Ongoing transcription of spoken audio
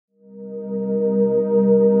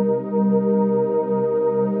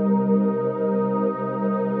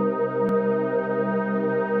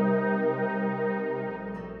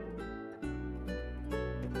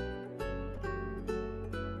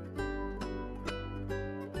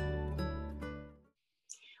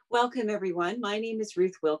Welcome, everyone. My name is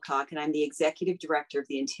Ruth Wilcock, and I'm the Executive Director of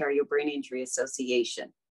the Ontario Brain Injury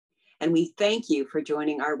Association. And we thank you for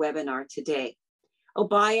joining our webinar today.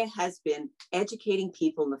 OBIA has been educating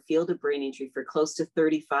people in the field of brain injury for close to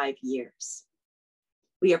 35 years.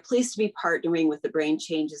 We are pleased to be partnering with the Brain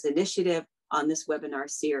Changes Initiative on this webinar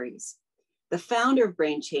series. The founder of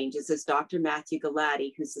Brain Changes is Dr. Matthew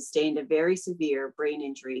Galati, who sustained a very severe brain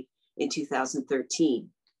injury in 2013.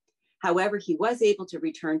 However, he was able to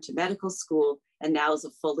return to medical school and now is a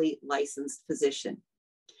fully licensed physician.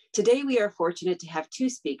 Today, we are fortunate to have two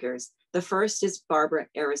speakers. The first is Barbara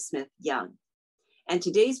Arrowsmith-Young. And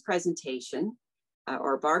today's presentation,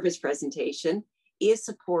 or Barbara's presentation, is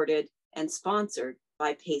supported and sponsored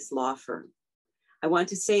by Pace Law Firm. I want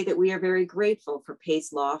to say that we are very grateful for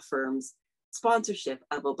Pace Law Firm's sponsorship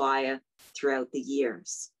of OBIA throughout the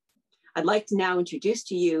years. I'd like to now introduce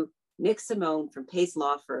to you Nick Simone from Pace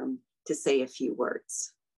Law Firm to say a few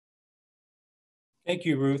words. Thank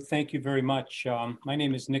you, Ruth. Thank you very much. My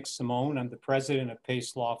name is Nick Simone. I'm the president of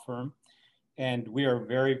Pace Law Firm, and we are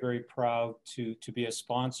very, very proud to be a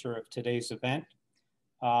sponsor of today's event.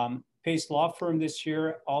 Pace Law Firm this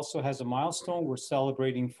year also has a milestone. We're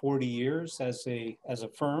celebrating 40 years as a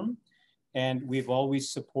firm, and we've always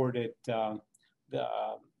supported the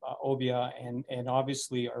OBIA and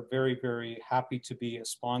obviously are very, very happy to be a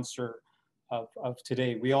sponsor of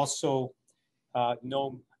today. We also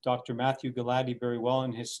know Dr. Matthew Galati very well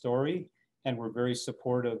in his story, and we're very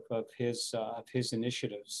supportive of his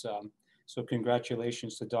initiatives. So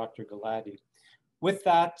congratulations to Dr. Galati. With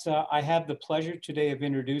that, I have the pleasure today of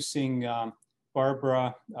introducing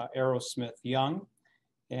Barbara Arrowsmith-Young,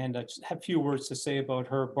 and I just have a few words to say about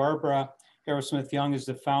her. Barbara Arrowsmith-Young is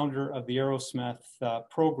the founder of the Arrowsmith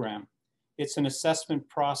program. It's an assessment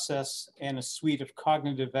process and a suite of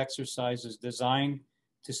cognitive exercises designed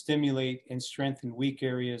to stimulate and strengthen weak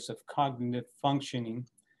areas of cognitive functioning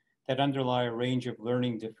that underlie a range of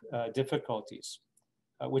learning difficulties,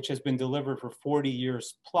 which has been delivered for 40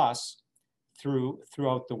 years plus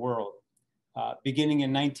throughout the world. Beginning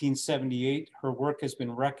in 1978, her work has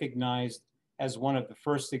been recognized as one of the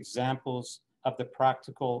first examples of the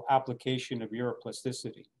practical application of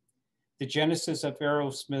neuroplasticity. The genesis of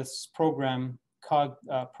Arrowsmith's program's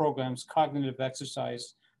cognitive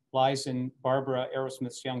exercise lies in Barbara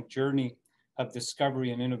Arrowsmith-Young's journey of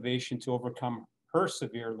discovery and innovation to overcome her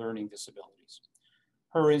severe learning disabilities.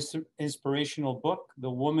 Her inspirational book,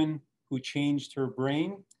 The Woman Who Changed Her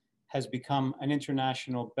Brain, has become an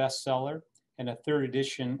international bestseller, and a third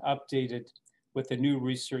edition updated with the new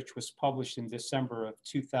research was published in December of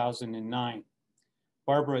 2009.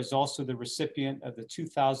 Barbara is also the recipient of the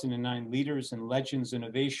 2009 Leaders and Legends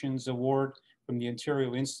Innovations Award from the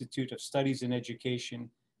Ontario Institute of Studies and Education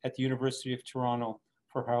at the University of Toronto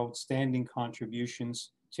for her outstanding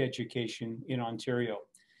contributions to education in Ontario.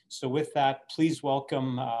 So with that, please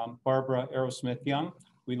welcome Barbara Arrowsmith-Young.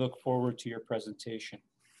 We look forward to your presentation.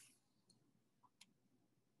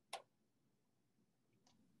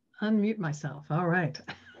 Unmute myself. All right.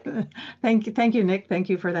 Thank you, Nick. Thank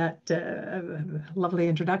you for that lovely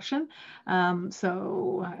introduction.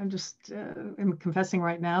 So I'm just I'm confessing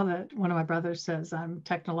right now that one of my brothers says I'm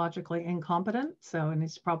technologically incompetent. And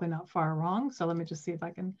he's probably not far wrong. So let me just see if I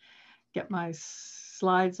can get my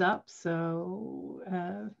slides up. So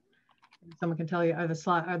someone can tell you, are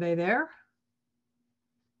they there?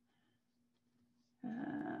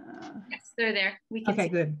 Yes, they're there. We can okay, see.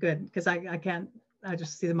 good. Because I can't. I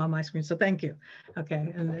just see them on my screen, so thank you.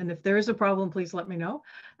 Okay, and if there is a problem, please let me know.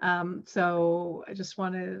 So I just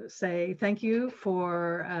want to say thank you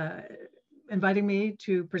for inviting me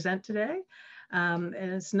to present today. And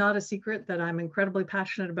it's not a secret that I'm incredibly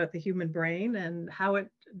passionate about the human brain and how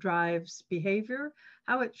it drives behavior,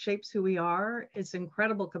 how it shapes who we are, its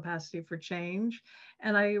incredible capacity for change.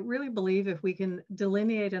 And I really believe if we can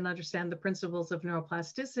delineate and understand the principles of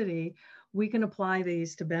neuroplasticity, we can apply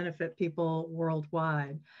these to benefit people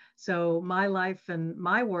worldwide. So my life and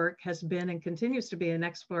my work has been and continues to be an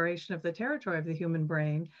exploration of the territory of the human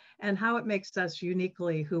brain and how it makes us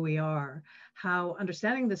uniquely who we are, how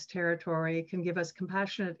understanding this territory can give us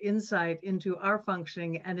compassionate insight into our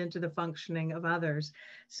functioning and into the functioning of others.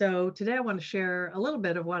 So today I want to share a little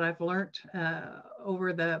bit of what I've learned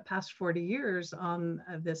over the past 40 years on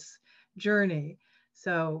this journey.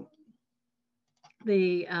 So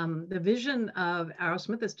the vision of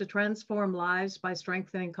Arrowsmith is to transform lives by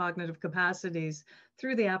strengthening cognitive capacities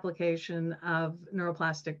through the application of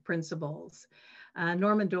neuroplastic principles.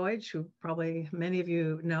 Norman Doidge, who probably many of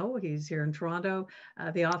you know, he's here in Toronto,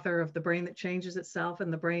 the author of The Brain That Changes Itself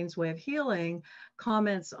and The Brain's Way of Healing,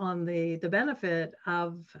 comments on the benefit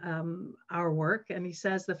of our work. And he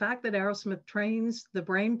says, the fact that Arrowsmith trains the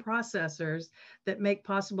brain processors that make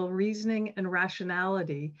possible reasoning and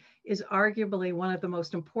rationality is arguably one of the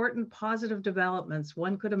most important positive developments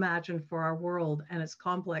one could imagine for our world and its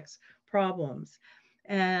complex problems.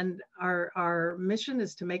 And our mission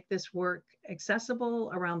is to make this work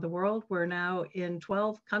accessible around the world. We're now in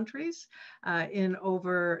 12 countries, in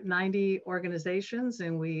over 90 organizations,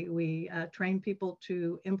 and we train people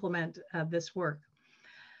to implement this work.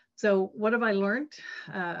 So what have I learned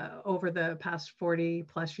over the past 40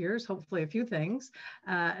 plus years? Hopefully a few things.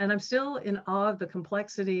 And I'm still in awe of the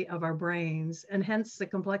complexity of our brains, and hence the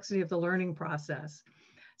complexity of the learning process.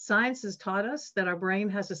 Science has taught us that our brain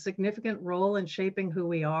has a significant role in shaping who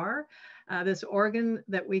we are. This organ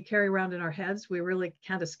that we carry around in our heads, we really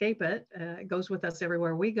can't escape it. It goes with us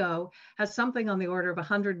everywhere we go, has something on the order of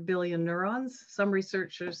 100 billion neurons. Some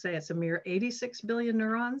researchers say it's a mere 86 billion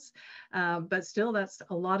neurons, but still that's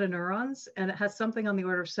a lot of neurons. And it has something on the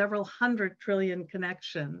order of several 100 trillion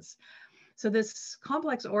connections. So this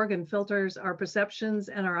complex organ filters our perceptions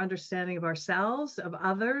and our understanding of ourselves, of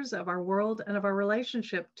others, of our world, and of our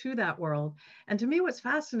relationship to that world. And to me, what's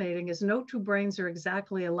fascinating is no two brains are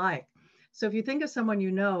exactly alike. So if you think of someone you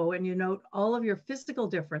know and you note all of your physical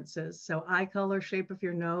differences, so eye color, shape of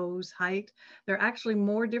your nose, height, there are actually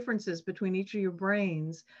more differences between each of your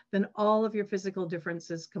brains than all of your physical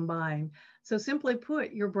differences combined. So simply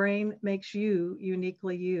put, your brain makes you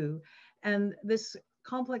uniquely you. And this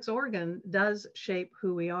complex organ does shape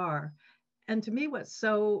who we are. And to me, what's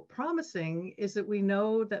so promising is that we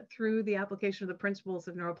know that through the application of the principles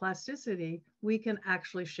of neuroplasticity, we can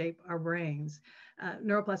actually shape our brains.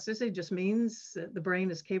 Neuroplasticity just means that the brain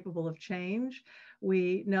is capable of change.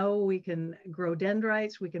 We know we can grow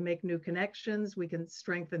dendrites, we can make new connections, we can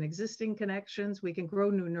strengthen existing connections, we can grow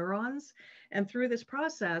new neurons. And through this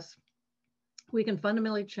process, we can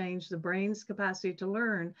fundamentally change the brain's capacity to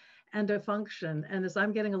learn and to function. And as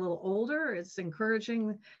I'm getting a little older, it's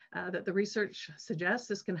encouraging that the research suggests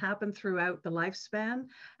this can happen throughout the lifespan.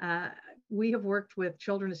 We have worked with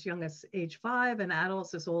children as young as age 5 and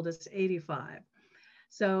adults as old as 85.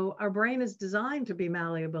 So our brain is designed to be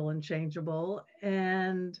malleable and changeable,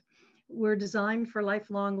 and we're designed for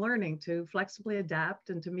lifelong learning, to flexibly adapt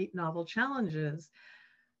and to meet novel challenges.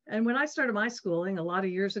 And when I started my schooling a lot of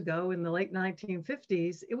years ago in the late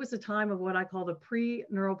 1950s, it was a time of what I call the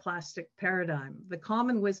pre-neuroplastic paradigm. The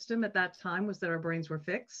common wisdom at that time was that our brains were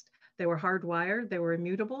fixed, they were hardwired, they were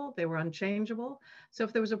immutable, they were unchangeable. So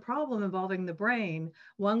if there was a problem involving the brain,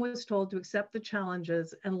 one was told to accept the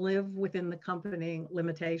challenges and live within the accompanying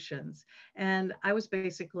limitations. And I was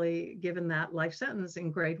basically given that life sentence in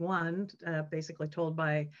grade 1, basically told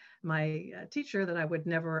by my teacher that I would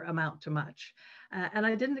never amount to much. And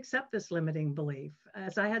I didn't accept this limiting belief.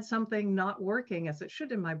 As I had something not working as it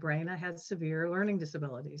should in my brain, I had severe learning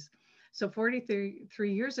disabilities. So 43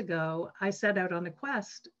 years ago, I set out on a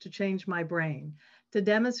quest to change my brain, to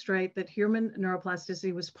demonstrate that human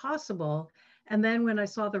neuroplasticity was possible. And then when I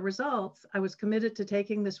saw the results, I was committed to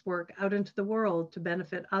taking this work out into the world to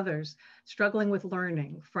benefit others struggling with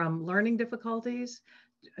learning, from learning difficulties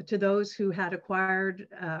to those who had acquired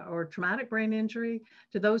or traumatic brain injury,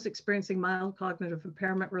 to those experiencing mild cognitive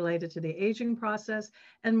impairment related to the aging process.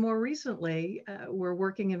 And more recently, we're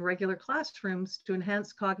working in regular classrooms to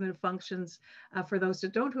enhance cognitive functions for those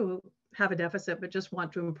that don't have a deficit, but just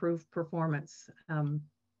want to improve performance.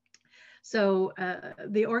 So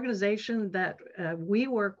the organization that we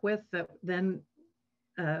work with that then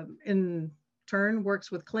in turn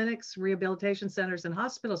works with clinics, rehabilitation centers, and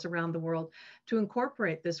hospitals around the world to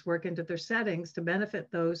incorporate this work into their settings to benefit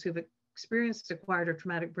those who've experienced acquired or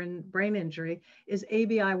traumatic brain injury is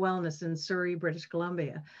ABI Wellness in Surrey, British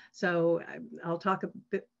Columbia. So I'll talk a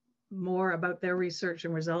bit more about their research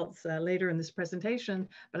and results later in this presentation,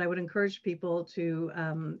 but I would encourage people to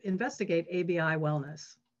investigate ABI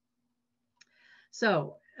Wellness.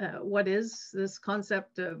 So what is this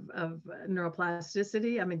concept of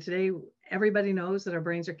neuroplasticity? I mean, today, everybody knows that our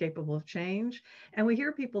brains are capable of change. And we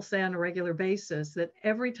hear people say on a regular basis that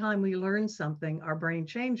every time we learn something, our brain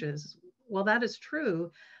changes. Well, that is true.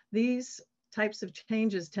 These types of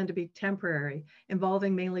changes tend to be temporary,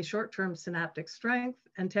 involving mainly short-term synaptic strength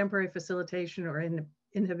and temporary facilitation or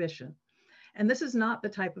inhibition. And this is not the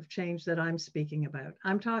type of change that I'm speaking about.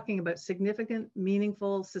 I'm talking about significant,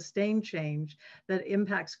 meaningful, sustained change that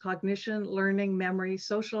impacts cognition, learning, memory,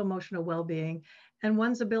 social, emotional well-being, and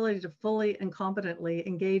one's ability to fully and competently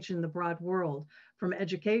engage in the broad world, from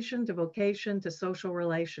education to vocation to social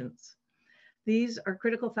relations. These are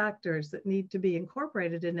critical factors that need to be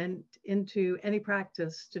incorporated into any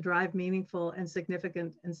practice to drive meaningful and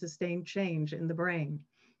significant and sustained change in the brain.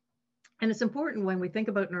 And it's important when we think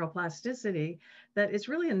about neuroplasticity that it's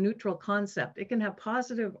really a neutral concept. It can have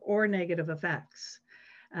positive or negative effects.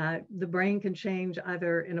 The brain can change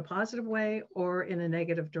either in a positive way or in a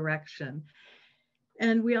negative direction.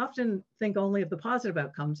 And we often think only of the positive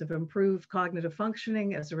outcomes of improved cognitive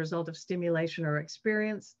functioning as a result of stimulation or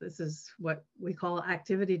experience. This is what we call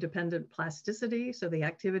activity-dependent plasticity. So the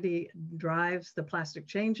activity drives the plastic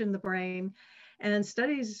change in the brain. And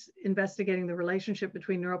studies investigating the relationship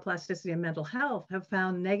between neuroplasticity and mental health have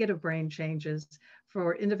found negative brain changes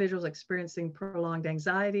for individuals experiencing prolonged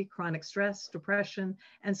anxiety, chronic stress, depression,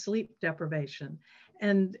 and sleep deprivation.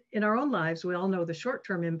 And in our own lives, we all know the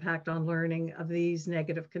short-term impact on learning of these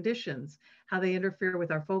negative conditions, how they interfere with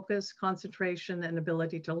our focus, concentration, and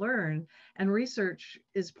ability to learn. And research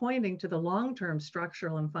is pointing to the long-term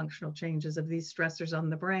structural and functional changes of these stressors on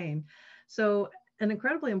the brain. So an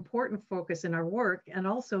incredibly important focus in our work and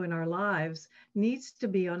also in our lives needs to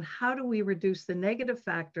be on how do we reduce the negative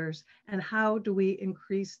factors and how do we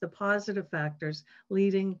increase the positive factors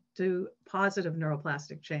leading to positive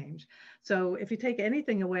neuroplastic change. So if you take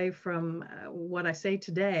anything away from what I say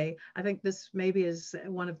today, I think this maybe is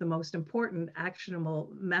one of the most important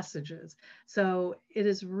actionable messages. So it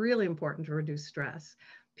is really important to reduce stress.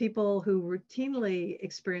 People who routinely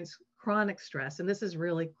experience chronic stress, and this is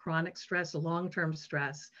really chronic stress, long-term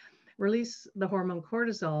stress, release the hormone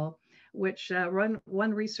cortisol, which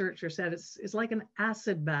one researcher said it's like an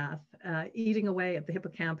acid bath eating away at the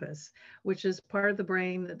hippocampus, which is part of the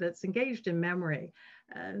brain that's engaged in memory.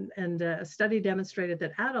 And a study demonstrated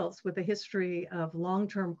that adults with a history of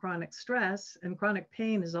long-term chronic stress, and chronic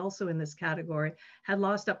pain is also in this category, had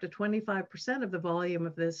lost up to 25% of the volume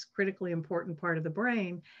of this critically important part of the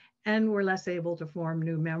brain, and we're less able to form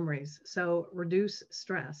new memories. So reduce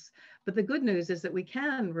stress. But the good news is that we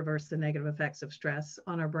can reverse the negative effects of stress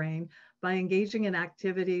on our brain by engaging in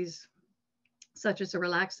activities such as a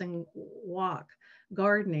relaxing walk,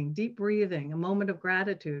 gardening, deep breathing, a moment of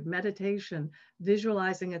gratitude, meditation,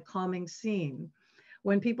 visualizing a calming scene.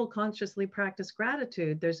 When people consciously practice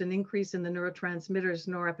gratitude, there's an increase in the neurotransmitters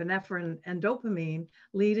norepinephrine and dopamine,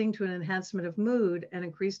 leading to an enhancement of mood and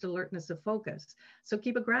increased alertness of focus. So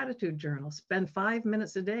keep a gratitude journal. Spend 5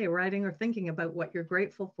 minutes a day writing or thinking about what you're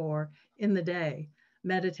grateful for in the day.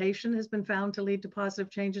 Meditation has been found to lead to positive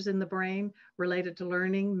changes in the brain related to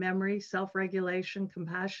learning, memory, self-regulation,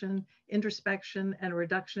 compassion, introspection, and a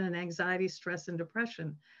reduction in anxiety, stress, and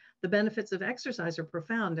depression. The benefits of exercise are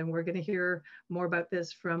profound, and we're going to hear more about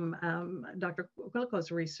this from Dr.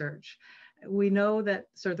 Quilico's research. We know that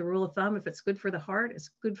sort of the rule of thumb, if it's good for the heart,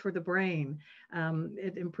 it's good for the brain.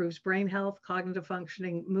 It improves brain health, cognitive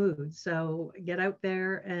functioning, mood. So get out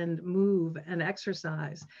there and move and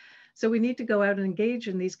exercise. So we need to go out and engage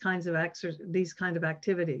in these kinds of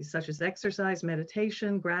activities, such as exercise,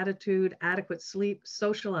 meditation, gratitude, adequate sleep,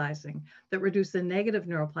 socializing, that reduce the negative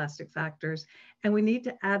neuroplastic factors. And we need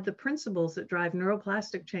to add the principles that drive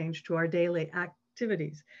neuroplastic change to our daily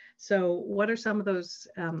activities. So what are some of those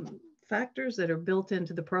factors that are built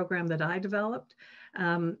into the program that I developed?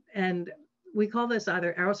 And we call this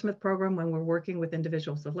either Arrowsmith program when we're working with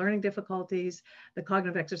individuals with learning difficulties. The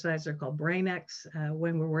cognitive exercises are called BrainX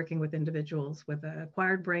when we're working with individuals with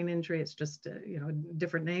acquired brain injury. It's just a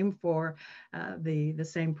different name for the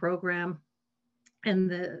same program.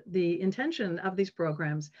 And the intention of these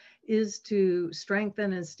programs is to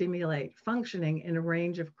strengthen and stimulate functioning in a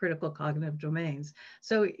range of critical cognitive domains.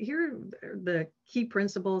 So here are the key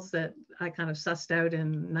principles that I kind of sussed out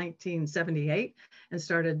in 1978 and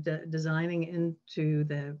started designing into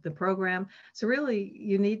the program. So really,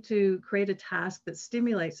 you need to create a task that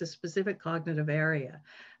stimulates a specific cognitive area.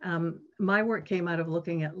 My work came out of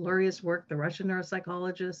looking at Luria's work, the Russian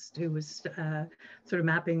neuropsychologist who was sort of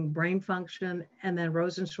mapping brain function, and then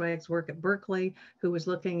Rosenzweig's work at Berkeley, who was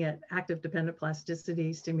looking at active dependent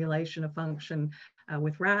plasticity, stimulation of function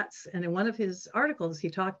with rats. And in one of his articles, he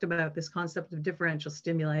talked about this concept of differential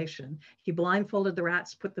stimulation. He blindfolded the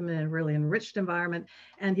rats, put them in a really enriched environment,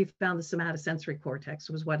 and he found the somatosensory cortex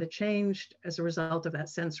was what had changed as a result of that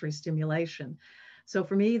sensory stimulation. So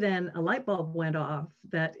for me, then a light bulb went off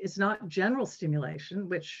that it's not general stimulation,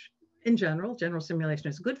 which in general stimulation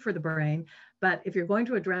is good for the brain. But if you're going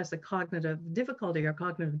to address a cognitive difficulty or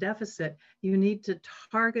cognitive deficit, you need to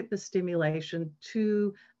target the stimulation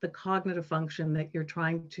to the cognitive function that you're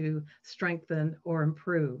trying to strengthen or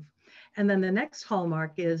improve. And then the next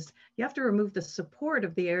hallmark is you have to remove the support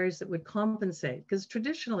of the areas that would compensate. Because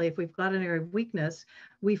traditionally, if we've got an area of weakness,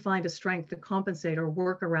 we find a strength to compensate or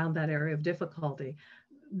work around that area of difficulty.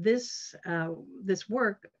 This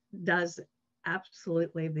work does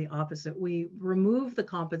absolutely the opposite. We remove the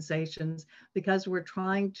compensations because we're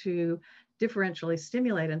trying to differentially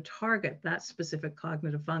stimulate and target that specific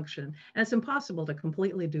cognitive function. And it's impossible to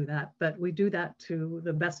completely do that, but we do that to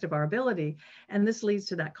the best of our ability. And this leads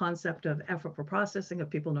to that concept of effort for processing. If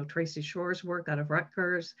people know Tracy Shore's work out of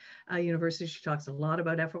Rutgers University, she talks a lot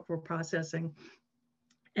about effort for processing.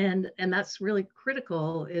 And that's really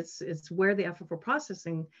critical. It's where the effort for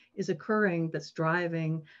processing is occurring that's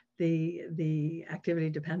driving the activity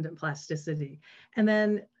dependent plasticity. And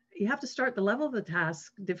then you have to start the level of the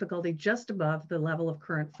task difficulty just above the level of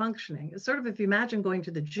current functioning. It's sort of if you imagine going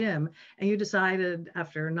to the gym and you decided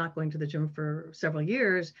after not going to the gym for several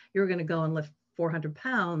years, you were going to go and lift 400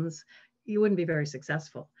 pounds, you wouldn't be very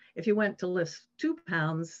successful. If you went to lift 2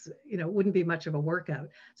 pounds, it wouldn't be much of a workout.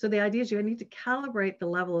 So the idea is you need to calibrate the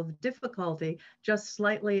level of difficulty just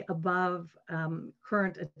slightly above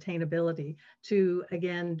current attainability to,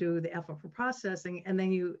 again, do the effort for processing, and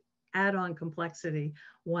then you add on complexity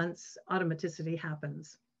once automaticity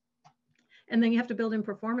happens. And then you have to build in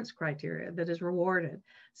performance criteria that is rewarded.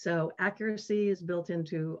 So accuracy is built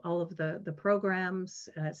into all of the programs.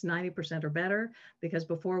 It's 90% or better, because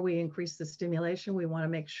before we increase the stimulation, we want to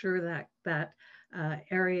make sure that that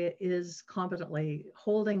area is competently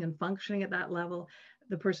holding and functioning at that level.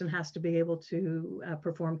 The person has to be able to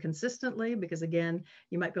perform consistently, because again,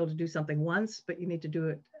 you might be able to do something once, but you need to do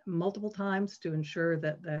it multiple times to ensure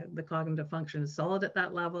that the cognitive function is solid at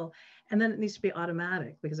that level. And then it needs to be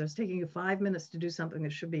automatic, because if it's taking you 5 minutes to do something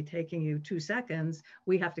that should be taking you 2 seconds,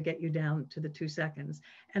 we have to get you down to the 2 seconds.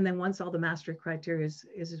 And then once all the mastery criteria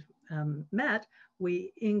is met,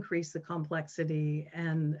 we increase the complexity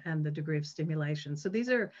and the degree of stimulation. So these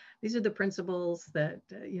are the principles that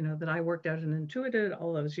that I worked out and intuited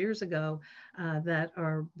all those years ago that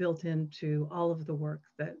are built into all of the work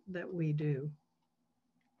that we do.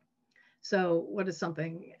 So what is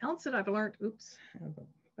something else that I've learned? Oops, I'll go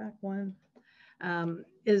back one.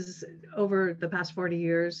 Is over the past 40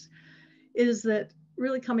 years, is that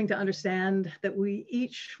really coming to understand that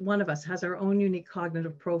each one of us has our own unique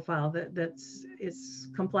cognitive profile that's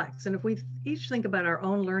complex. And if we each think about our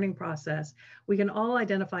own learning process, we can all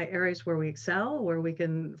identify areas where we excel, where we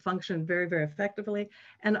can function very, very effectively,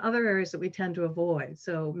 and other areas that we tend to avoid.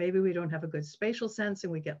 So maybe we don't have a good spatial sense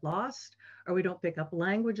and we get lost, or we don't pick up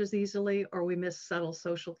languages easily, or we miss subtle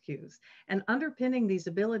social cues. And underpinning these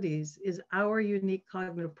abilities is our unique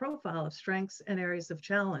cognitive profile of strengths and areas of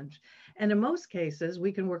challenge. And in most cases,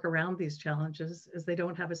 we can work around these challenges as they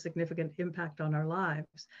don't have a significant impact on our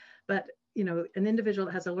lives. But an individual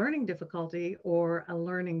that has a learning difficulty or a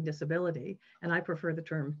learning disability, and I prefer the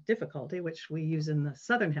term difficulty, which we use in the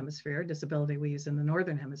Southern Hemisphere, disability we use in the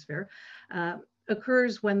Northern Hemisphere,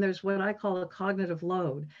 occurs when there's what I call a cognitive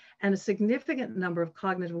load, and a significant number of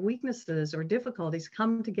cognitive weaknesses or difficulties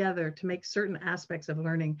come together to make certain aspects of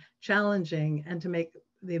learning challenging and to make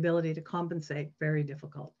the ability to compensate very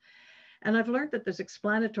difficult. And I've learned that there's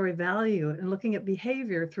explanatory value in looking at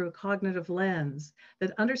behavior through a cognitive lens,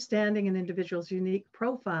 that understanding an individual's unique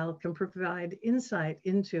profile can provide insight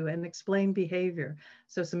into and explain behavior.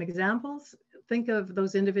 So some examples: think of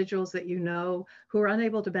those individuals that you know who are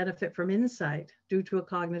unable to benefit from insight due to a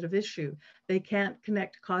cognitive issue. They can't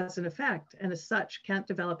connect cause and effect, and as such can't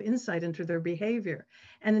develop insight into their behavior.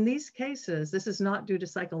 And in these cases, this is not due to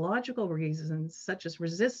psychological reasons such as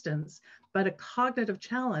resistance, but a cognitive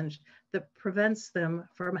challenge that prevents them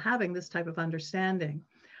from having this type of understanding.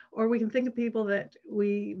 Or we can think of people that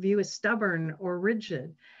we view as stubborn or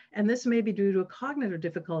rigid. And this may be due to a cognitive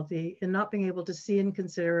difficulty in not being able to see and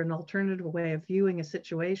consider an alternative way of viewing a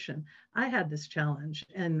situation. I had this challenge,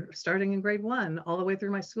 and starting in grade 1, all the way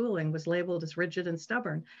through my schooling, was labeled as rigid and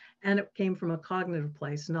stubborn. And it came from a cognitive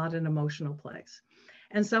place, not an emotional place.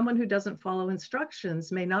 And someone who doesn't follow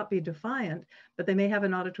instructions may not be defiant, but they may have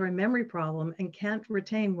an auditory memory problem and can't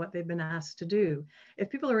retain what they've been asked to do. If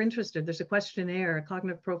people are interested, there's a questionnaire, a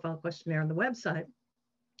cognitive profile questionnaire on the website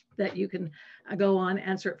that you can go on,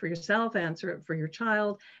 answer it for yourself, answer it for your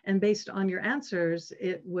child, and based on your answers,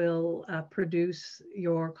 it will produce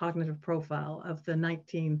your cognitive profile of the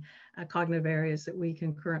 19 cognitive areas that we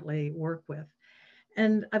can currently work with.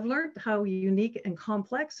 And I've learned how unique and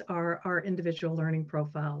complex are our individual learning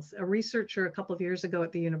profiles. A researcher a couple of years ago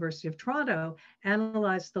at the University of Toronto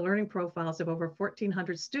analyzed the learning profiles of over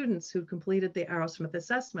 1,400 students who completed the Arrowsmith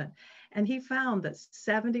assessment. And he found that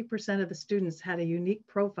 70% of the students had a unique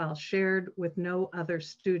profile shared with no other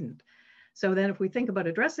student. So then if we think about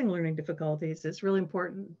addressing learning difficulties, it's really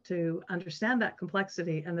important to understand that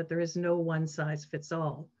complexity and that there is no one size fits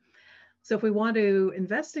all. So if we want to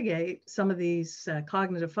investigate some of these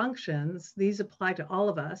cognitive functions, these apply to all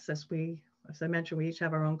of us. As I mentioned, we each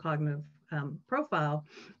have our own cognitive profile.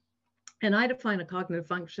 And I define a cognitive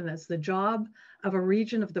function as the job of a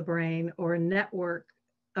region of the brain or a network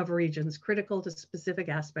of regions critical to specific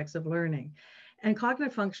aspects of learning. And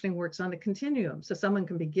cognitive functioning works on a continuum. So someone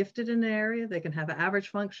can be gifted in an area, they can have average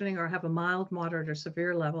functioning or have a mild, moderate, or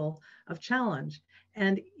severe level of challenge.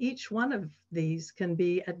 And each one of these can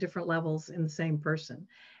be at different levels in the same person.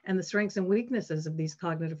 And the strengths and weaknesses of these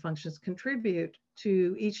cognitive functions contribute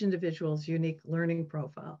to each individual's unique learning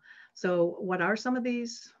profile. So what are some of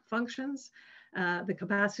these functions? The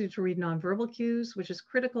capacity to read nonverbal cues, which is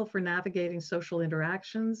critical for navigating social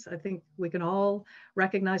interactions. I think we can all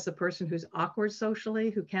recognize the person who's awkward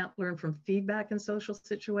socially, who can't learn from feedback in social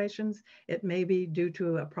situations. It may be due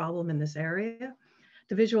to a problem in this area.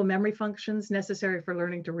 To visual memory functions necessary for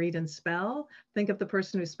learning to read and spell. Think of the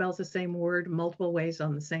person who spells the same word multiple ways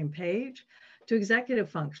on the same page. To executive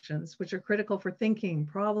functions, which are critical for thinking,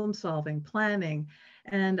 problem solving, planning.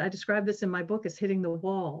 And I describe this in my book as hitting the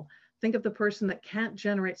wall. Think of the person that can't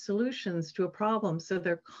generate solutions to a problem, so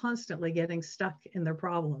they're constantly getting stuck in their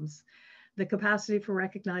problems. The capacity for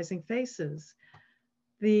recognizing faces.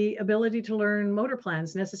 The ability to learn motor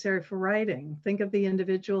plans necessary for writing. Think of the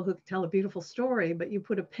individual who can tell a beautiful story, but you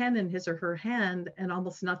put a pen in his or her hand and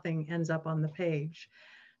almost nothing ends up on the page.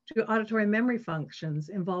 To auditory memory functions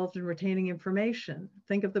involved in retaining information.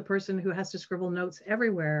 Think of the person who has to scribble notes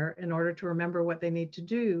everywhere in order to remember what they need to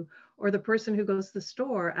do, or the person who goes to the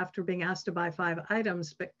store after being asked to buy 5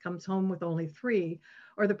 items but comes home with only 3,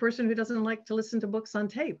 or the person who doesn't like to listen to books on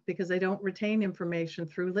tape because they don't retain information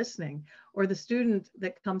through listening, or the student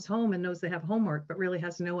that comes home and knows they have homework but really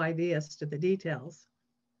has no idea as to the details.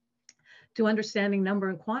 To understanding number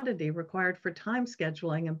and quantity required for time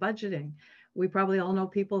scheduling and budgeting. We probably all know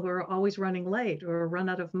people who are always running late or run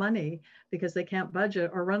out of money because they can't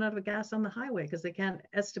budget, or run out of gas on the highway because they can't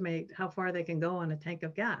estimate how far they can go on a tank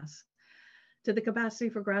of gas. To the capacity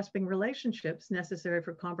for grasping relationships necessary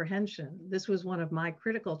for comprehension. This was one of my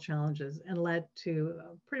critical challenges and led to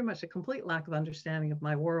pretty much a complete lack of understanding of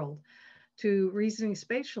my world. To reasoning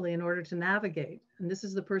spatially in order to navigate. And this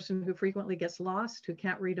is the person who frequently gets lost, who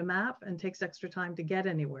can't read a map and takes extra time to get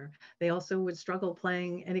anywhere. They also would struggle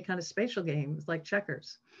playing any kind of spatial games like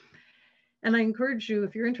checkers. And I encourage you,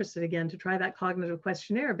 if you're interested again, to try that cognitive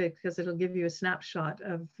questionnaire because it'll give you a snapshot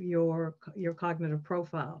of your cognitive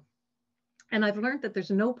profile. And I've learned that there's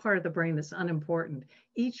no part of the brain that's unimportant.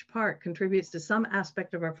 Each part contributes to some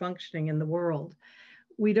aspect of our functioning in the world.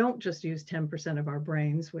 We don't just use 10% of our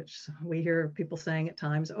brains, which we hear people saying at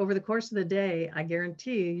times. Over the course of the day, I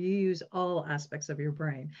guarantee you use all aspects of your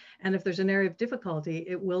brain. And if there's an area of difficulty,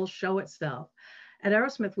 it will show itself. At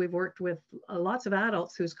Arrowsmith, we've worked with lots of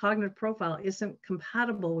adults whose cognitive profile isn't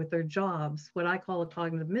compatible with their jobs, what I call a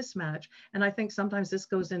cognitive mismatch. And I think sometimes this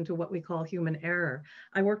goes into what we call human error.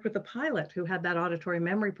 I worked with a pilot who had that auditory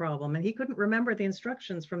memory problem, and he couldn't remember the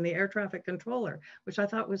instructions from the air traffic controller, which I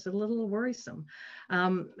thought was a little worrisome. I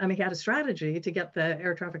mean, he had a strategy to get the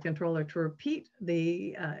air traffic controller to repeat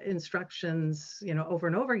the instructions, over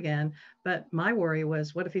and over again. But my worry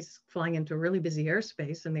was, what if he's flying into a really busy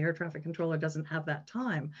airspace and the air traffic controller doesn't have that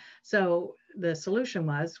time? So the solution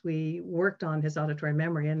was we worked on his auditory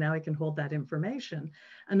memory, and now he can hold that information.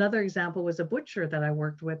 Another example was a butcher that I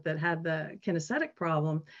worked with that had the kinesthetic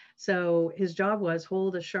problem. So his job was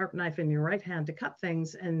hold a sharp knife in your right hand to cut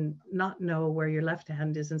things and not know where your left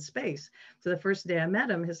hand is in space. So the first day I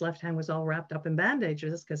met him, his left hand was all wrapped up in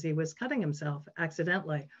bandages because he was cutting himself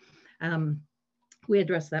accidentally. We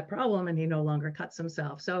addressed that problem and he no longer cuts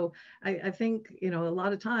himself. So I think, a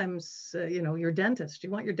lot of times, your dentist,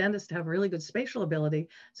 you want your dentist to have really good spatial ability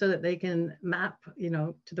so that they can map,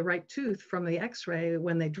 to the right tooth from the x-ray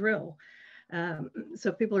when they drill. So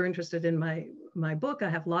if people are interested in my book, I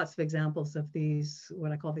have lots of examples of these,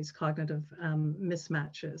 what I call these cognitive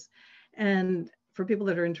mismatches. And for people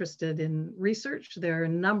that are interested in research, there are a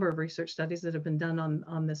number of research studies that have been done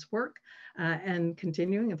on this work and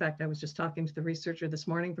continuing. In fact, I was just talking to the researcher this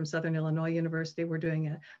morning from Southern Illinois University. We're doing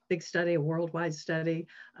a big study, a worldwide study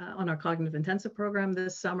on our cognitive intensive program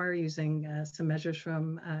this summer using some measures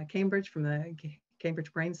from Cambridge, from the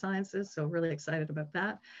Cambridge Brain Sciences. So really excited about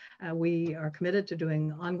that. We are committed to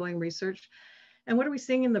doing ongoing research. And what are we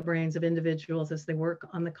seeing in the brains of individuals as they work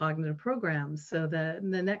on the cognitive programs? So the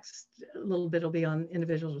next little bit will be on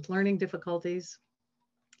individuals with learning difficulties.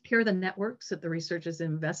 Here are the networks that the research is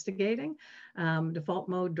investigating: default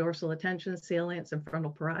mode, dorsal attention, salience, and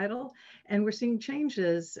frontal parietal. And we're seeing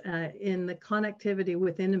changes in the connectivity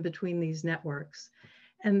within and between these networks.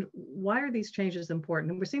 And why are these changes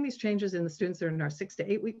important? And we're seeing these changes in the students that are in our 6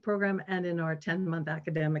 to 8 week program and in our 10-month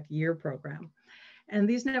academic year program. And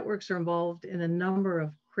these networks are involved in a number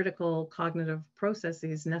of critical cognitive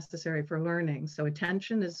processes necessary for learning. So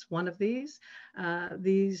attention is one of these.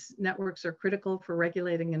 These networks are critical for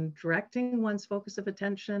regulating and directing one's focus of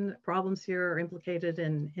attention. Problems here are implicated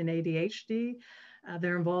in ADHD.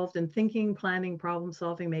 They're involved in thinking, planning, problem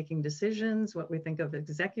solving, making decisions, what we think of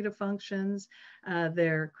executive functions.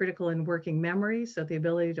 They're critical in working memory, so the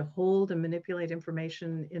ability to hold and manipulate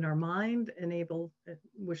information in our mind,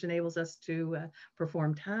 which enables us to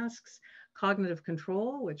perform tasks. Cognitive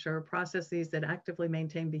control, which are processes that actively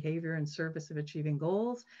maintain behavior in service of achieving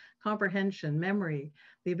goals. Comprehension, memory,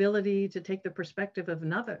 the ability to take the perspective of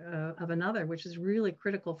another, which is really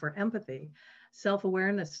critical for empathy.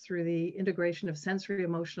 Self-awareness through the integration of sensory,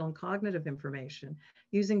 emotional, and cognitive information,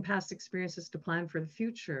 using past experiences to plan for the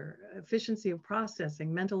future, efficiency of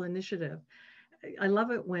processing, mental initiative. I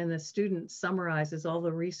love it when a student summarizes all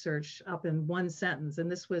the research up in one sentence. And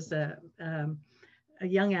this was a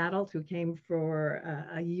young adult who came for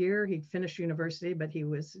a year. He'd finished university, but he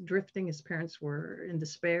was drifting. His parents were in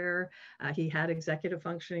despair. He had executive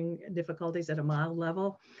functioning difficulties at a mild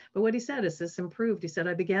level. But what he said is this improved. He said,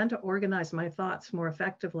 I began to organize my thoughts more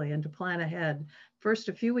effectively and to plan ahead. First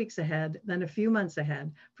a few weeks ahead, then a few months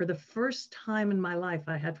ahead. For the first time in my life,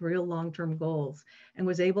 I had real long-term goals and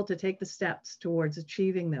was able to take the steps towards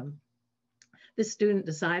achieving them. This student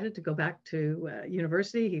decided to go back to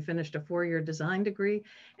university. He finished a 4-year design degree,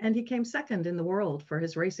 and he came second in the world for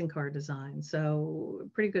his racing car design. So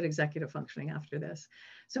pretty good executive functioning after this.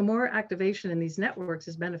 So more activation in these networks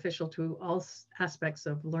is beneficial to all aspects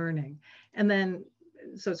of learning. And then,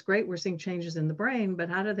 so it's great we're seeing changes in the brain, but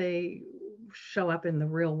how do they show up in the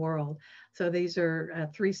real world? So these are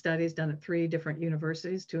 3 studies done at 3 different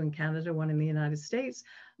universities, 2 in Canada, 1 in the United States,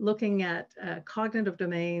 looking at cognitive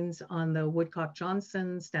domains on the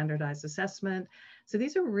Woodcock-Johnson standardized assessment. So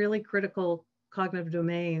these are really critical cognitive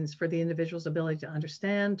domains for the individual's ability to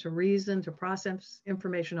understand, to reason, to process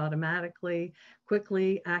information automatically,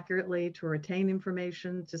 quickly, accurately, to retain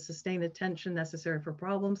information, to sustain attention necessary for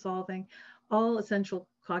problem solving, all essential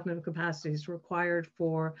cognitive capacities required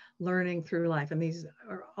for learning through life. And these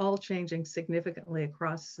are all changing significantly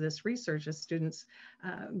across this research as students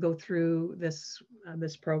go through this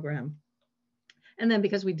program. And then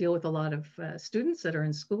because we deal with a lot of students that are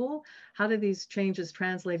in school, how do these changes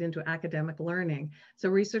translate into academic learning? So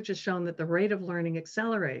research has shown that the rate of learning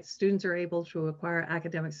accelerates. Students are able to acquire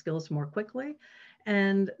academic skills more quickly,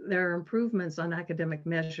 and there are improvements on academic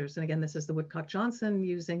measures. And again, this is the Woodcock-Johnson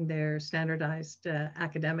using their standardized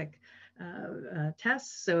academic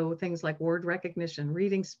tests. So things like word recognition,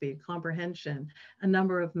 reading speed, comprehension, a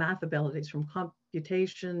number of math abilities from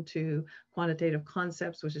computation to quantitative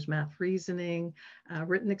concepts, which is math reasoning,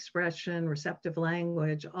 written expression, receptive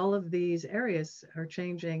language. All of these areas are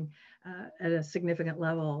changing at a significant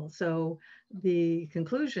level. So the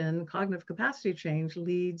conclusion, cognitive capacity change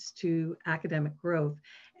leads to academic growth.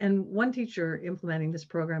 And one teacher implementing this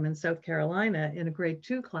program in South Carolina in a grade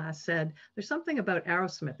 2 class said, there's something about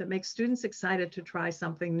Arrowsmith that makes students excited to try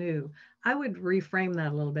something new. I would reframe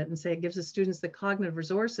that a little bit and say it gives the students the cognitive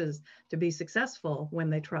resources to be successful when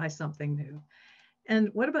they try something new. And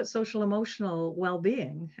what about social emotional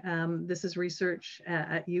well-being? This is research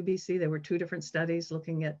at UBC. There were 2 different studies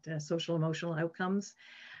looking at social emotional outcomes.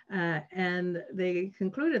 And they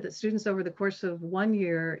concluded that students over the course of 1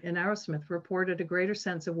 year in Arrowsmith reported a greater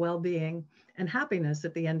sense of well-being and happiness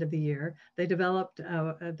at the end of the year. They developed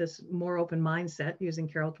this more open mindset using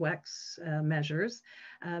Carol Dweck's measures.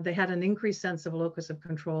 They had an increased sense of locus of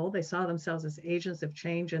control. They saw themselves as agents of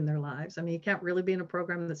change in their lives. I mean, you can't really be in a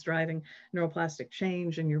program that's driving neuroplastic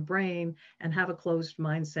change in your brain and have a closed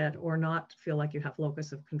mindset or not feel like you have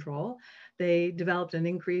locus of control. They developed an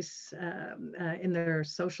increase in their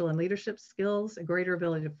social and leadership skills, a greater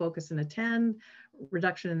ability to focus and attend,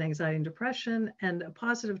 reduction in anxiety and depression, and a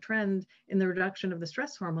positive trend in the reduction of the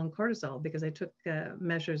stress hormone cortisol because they took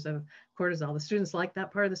measures of cortisol. The students liked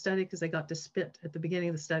that part of the study because they got to spit at the beginning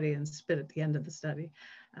of the study and spit at the end of the study.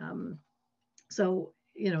 So,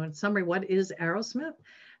 you know, in summary, what is Arrowsmith?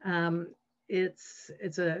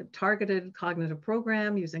 It's a targeted cognitive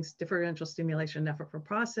program using differential stimulation and effort for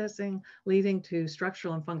processing, leading to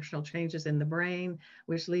structural and functional changes in the brain,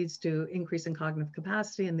 which leads to increase in cognitive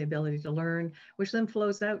capacity and the ability to learn, which then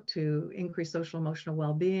flows out to increased social emotional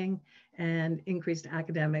well-being and increased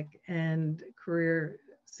academic and career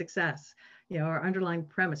success. You know, our underlying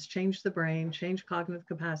premise: change the brain, change cognitive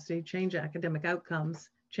capacity, change academic outcomes,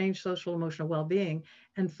 change social emotional well-being,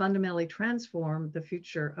 and fundamentally transform the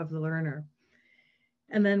future of the learner.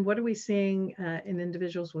 And then what are we seeing in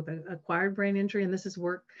individuals with acquired brain injury? And this is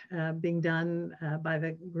work being done by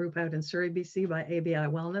the group out in Surrey, BC, by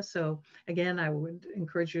ABI Wellness. So again, I would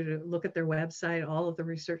encourage you to look at their website. All of the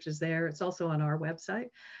research is there. It's also on our website,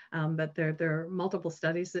 but there are multiple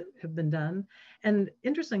studies that have been done. And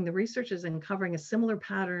interesting, the research is uncovering a similar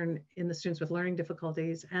pattern in the students with learning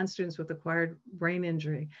difficulties and students with acquired brain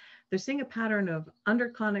injury. They're seeing a pattern of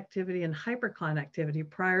underconnectivity and hyperconnectivity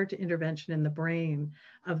prior to intervention in the brain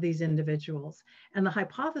of these individuals. And the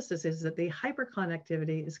hypothesis is that the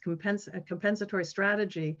hyperconnectivity is a compensatory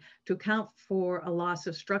strategy to account for a loss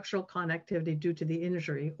of structural connectivity due to the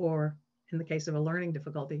injury, or in the case of a learning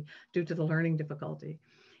difficulty, due to the learning difficulty.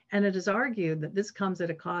 And it is argued that this comes at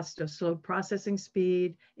a cost of slowed processing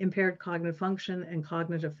speed, impaired cognitive function, and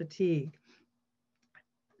cognitive fatigue.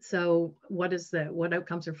 So what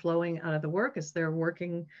outcomes are flowing out of the work as they're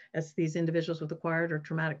working, as these individuals with acquired or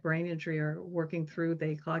traumatic brain injury are working through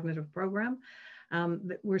the cognitive program?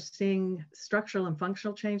 We're seeing structural and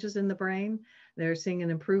functional changes in the brain. They're seeing an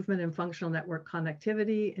improvement in functional network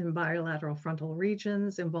connectivity in bilateral frontal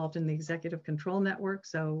regions involved in the executive control network,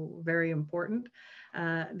 so very important.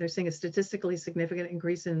 They're seeing a statistically significant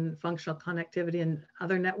increase in functional connectivity in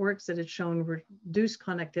other networks that had shown reduced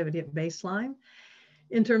connectivity at baseline.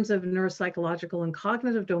 In terms of neuropsychological and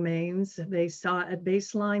cognitive domains, they saw at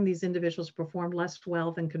baseline these individuals performed less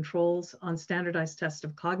well than controls on standardized tests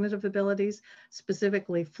of cognitive abilities,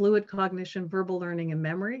 specifically fluid cognition, verbal learning, and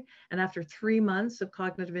memory. And after 3 months of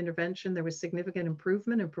cognitive intervention, there was significant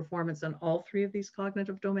improvement in performance on all 3 of these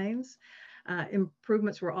cognitive domains.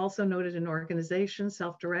 Improvements were also noted in organization,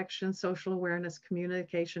 self-direction, social awareness,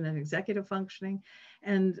 communication, and executive functioning.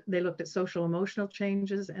 And they looked at social emotional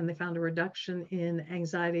changes, and they found a reduction in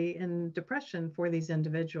anxiety and depression for these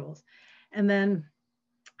individuals. And then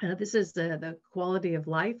this is the quality of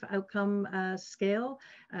life outcome scale.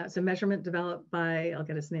 It's a measurement developed by, I'll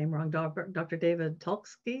get his name wrong, Dr. David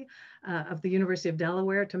Tulsky of the University of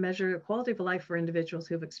Delaware, to measure quality of life for individuals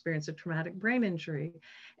who've experienced a traumatic brain injury.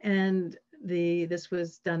 And this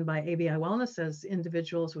was done by ABI Wellness as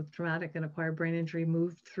individuals with traumatic and acquired brain injury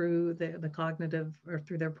moved through the cognitive or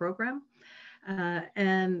through their program.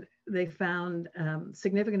 And they found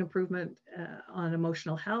significant improvement on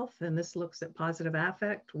emotional health. And this looks at positive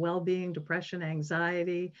affect, well-being, depression,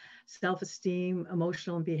 anxiety, self-esteem,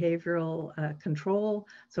 emotional and behavioral control.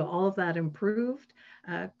 So all of that improved.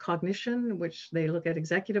 Cognition, which they look at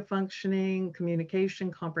executive functioning, communication,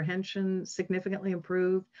 comprehension, significantly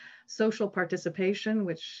improved. Social participation,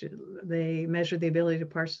 which they measure the ability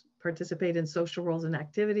to participate in social roles and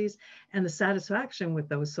activities, and the satisfaction with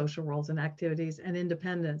those social roles and activities, and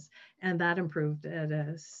independence. And that improved at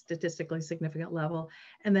a statistically significant level.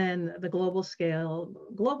 And then the global scale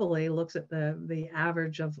globally looks at the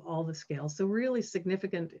average of all the scales. So really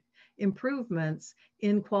significant improvements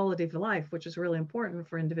in quality of life, which is really important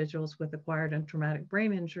for individuals with acquired and traumatic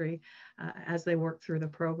brain injury as they work through the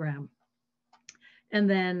program. And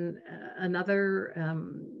then another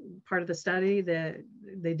part of the study that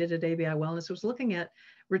they did at ABI Wellness was looking at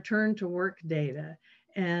return to work data.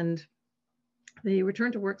 And the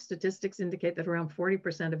return to work statistics indicate that around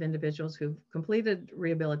 40% of individuals who've completed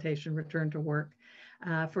rehabilitation return to work.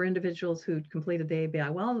 For individuals who'd completed the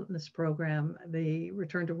ABI Wellness program, the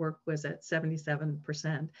return to work was at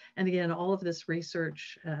 77%. And again, all of this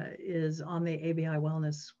research is on the ABI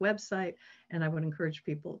Wellness website, and I would encourage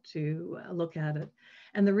people to look at it.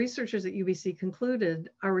 And the researchers at UBC concluded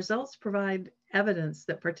our results provide evidence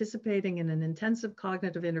that participating in an intensive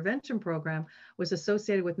cognitive intervention program was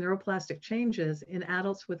associated with neuroplastic changes in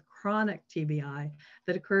adults with chronic TBI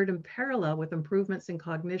that occurred in parallel with improvements in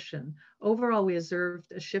cognition. Overall, we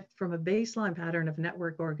observed a shift from a baseline pattern of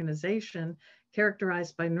network organization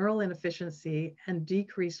characterized by neural inefficiency and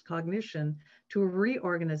decreased cognition to a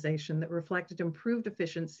reorganization that reflected improved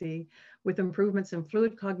efficiency with improvements in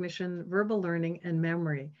fluid cognition, verbal learning, and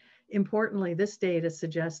memory. Importantly, this data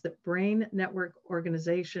suggests that brain network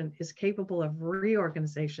organization is capable of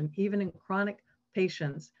reorganization, even in chronic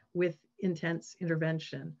patients with intense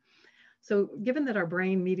intervention. So given that our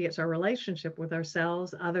brain mediates our relationship with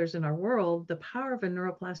ourselves, others, and our world, the power of a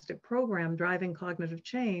neuroplastic program driving cognitive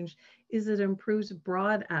change is that it improves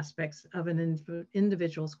broad aspects of an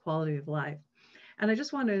individual's quality of life. And I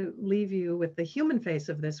just want to leave you with the human face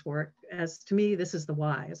of this work, as to me, this is the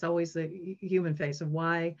why. It's always the human face of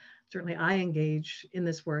why certainly I engage in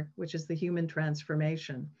this work, which is the human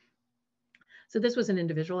transformation. So this was an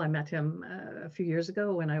individual. I met him a few years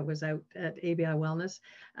ago when I was out at ABI Wellness.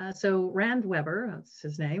 So Rand Weber, that's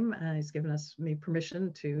his name. He's given me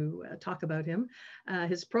permission to talk about him.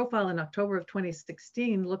 His profile in October of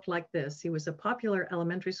 2016 looked like this. He was a popular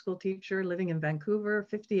elementary school teacher living in Vancouver,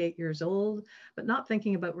 58 years old, but not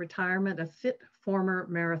thinking about retirement, a fit former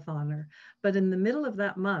marathoner. But in the middle of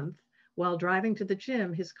that month, while driving to the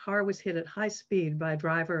gym, his car was hit at high speed by a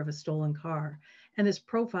driver of a stolen car, and his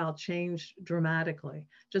profile changed dramatically.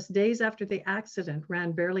 Just days after the accident,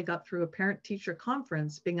 Rand barely got through a parent-teacher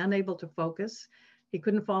conference, being unable to focus. He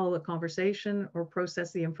couldn't follow a conversation or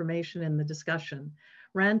process the information in the discussion.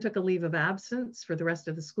 Rand took a leave of absence for the rest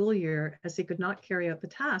of the school year as he could not carry out the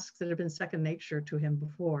tasks that had been second nature to him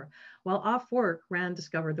before. While off work, Rand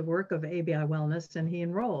discovered the work of ABI Wellness and he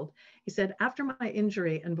enrolled. He said, after my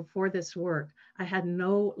injury and before this work, I had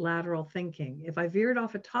no lateral thinking. If I veered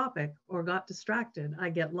off a topic or got distracted, I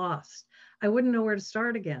get lost. I wouldn't know where to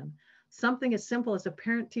start again. Something as simple as a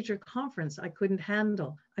parent-teacher conference I couldn't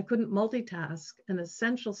handle. I couldn't multitask, an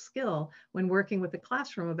essential skill when working with a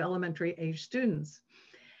classroom of elementary age students.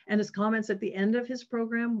 And his comments at the end of his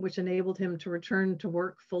program, which enabled him to return to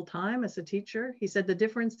work full-time as a teacher, he said, the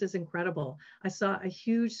difference is incredible. I saw a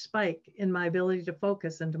huge spike in my ability to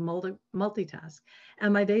focus and to multitask.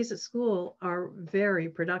 And my days at school are very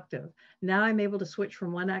productive. Now I'm able to switch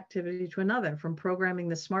from one activity to another, from programming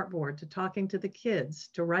the smartboard to talking to the kids,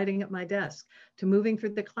 to writing at my desk, to moving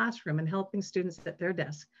through the classroom and helping students at their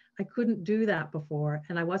desk. I couldn't do that before,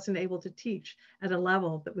 and I wasn't able to teach at a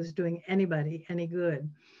level that was doing anybody any good.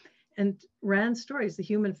 And Rand's story is the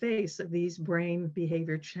human face of these brain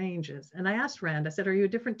behavior changes. And I asked Rand, I said, are you a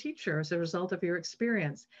different teacher as a result of your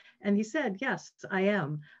experience? And he said, yes, I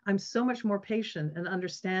am. I'm so much more patient and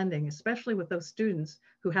understanding, especially with those students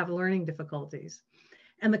who have learning difficulties.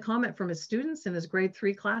 And the comment from his students in his grade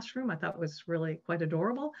 3 classroom, I thought was really quite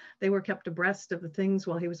adorable. They were kept abreast of the things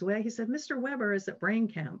while he was away. He said, Mr. Weber is at brain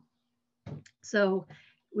camp. So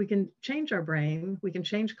we can change our brain, we can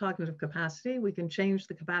change cognitive capacity, we can change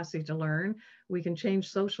the capacity to learn, we can change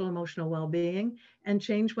social emotional well-being, and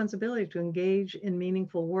change one's ability to engage in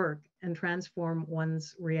meaningful work and transform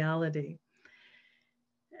one's reality.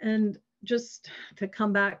 And just to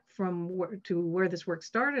come back from where this work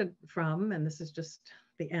started from, and this is just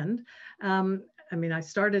the end. I mean, I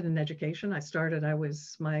started in education. I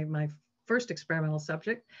was my first experimental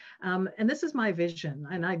subject. And this is my vision.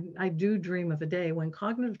 And I do dream of a day when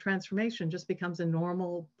cognitive transformation just becomes a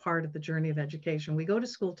normal part of the journey of education. We go to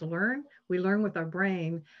school to learn, we learn with our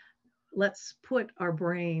brain. Let's put our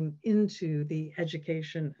brain into the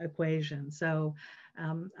education equation. So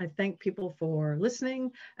I thank people for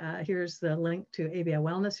listening. Here's the link to ABI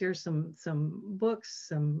Wellness. Here's some books,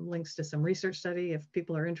 some links to some research study if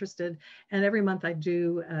people are interested. And every month I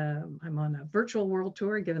do, I'm on a virtual world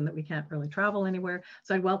tour, given that we can't really travel anywhere.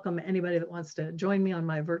 So I'd welcome anybody that wants to join me on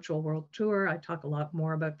my virtual world tour. I talk a lot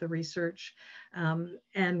more about the research.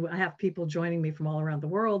 And I have people joining me from all around the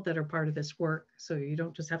world that are part of this work. So you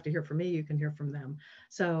don't just have to hear from me, you can hear from them.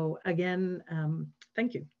 So again,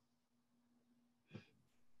 thank you.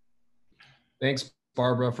 Thanks,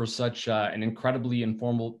 Barbara, for such an incredibly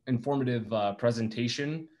informative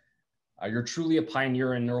presentation. You're truly a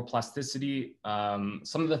pioneer in neuroplasticity.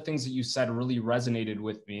 Some of the things that you said really resonated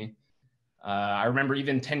with me. I remember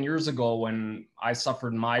even 10 years ago when I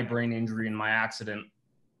suffered my brain injury in my accident,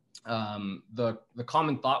 the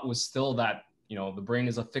common thought was still that, you know, the brain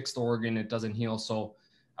is a fixed organ, it doesn't heal. So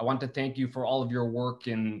I want to thank you for all of your work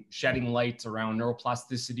in shedding light around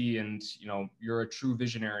neuroplasticity, and, you know, you're a true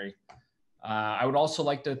visionary. I would also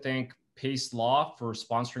like to thank Pace Law for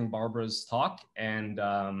sponsoring Barbara's talk. And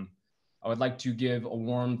I would like to give a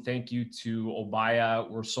warm thank you to OBIA.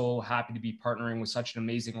 We're so happy to be partnering with such an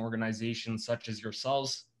amazing organization such as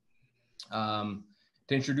yourselves. To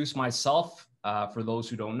introduce myself, for those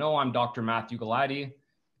who don't know, I'm Dr. Matthew Galati.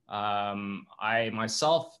 I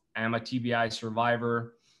myself am a TBI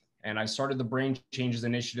survivor, and I started the Brain Changes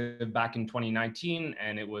Initiative back in 2019,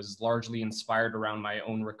 and it was largely inspired around my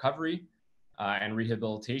own recovery and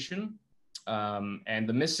rehabilitation. And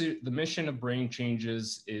the mission of Brain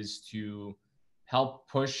Changes is to help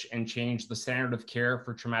push and change the standard of care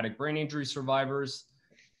for traumatic brain injury survivors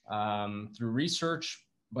through research,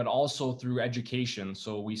 but also through education.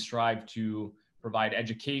 So we strive to provide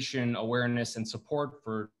education, awareness, and support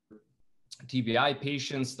for TBI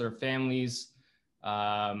patients, their families,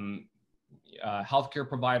 healthcare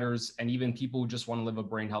providers, and even people who just want to live a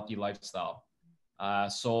brain healthy lifestyle.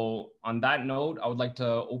 So on that note, I would like to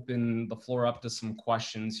open the floor up to some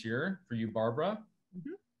questions here for you, Barbara.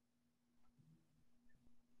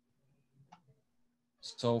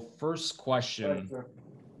 So first question,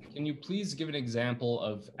 can you please give an example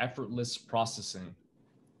of effortless processing?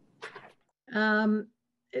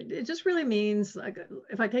 It just really means, like,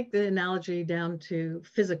 if I take the analogy down to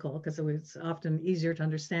physical, because it's often easier to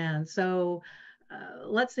understand. So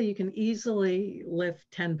let's say you can easily lift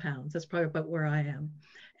 10 pounds. That's probably about where I am.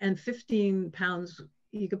 And 15 pounds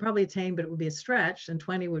you could probably attain, but it would be a stretch, and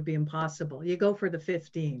 20 would be impossible. You go for the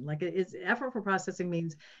 15. Like, it's effort for processing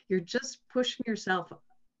means you're just pushing yourself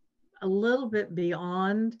a little bit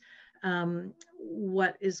beyond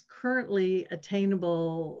what is currently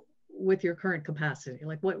attainable with your current capacity.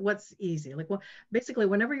 Like, what's easy. Like, well, basically,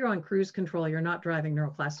 whenever you're on cruise control, you're not driving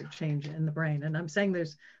neuroplastic change in the brain. And I'm saying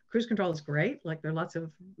cruise control is great. Like, there are lots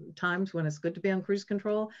of times when it's good to be on cruise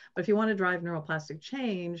control, but if you want to drive neuroplastic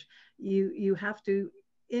change, you have to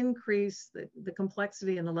increase the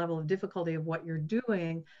complexity and the level of difficulty of what you're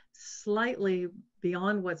doing slightly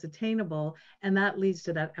beyond what's attainable, and that leads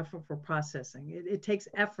to that effort for processing. It takes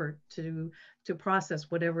effort to process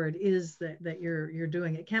whatever it is that you're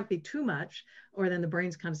doing. It can't be too much, or then the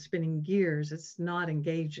brain's kind of spinning gears. It's not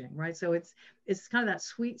engaging, right? So it's kind of that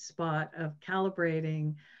sweet spot of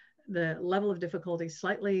calibrating the level of difficulty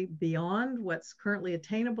slightly beyond what's currently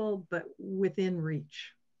attainable, but within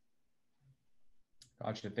reach.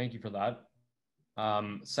 Gotcha. Thank you for that.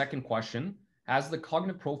 Second question, has the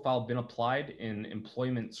cognitive profile been applied in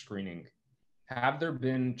employment screening? Have there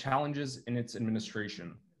been challenges in its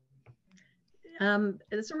administration?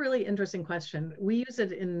 It's a really interesting question. We use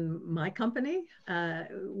it in my company,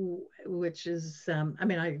 which is, I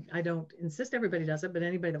mean, I don't insist everybody does it, but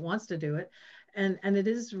anybody that wants to do it. And it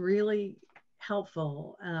is really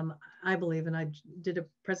helpful, I believe. And I did a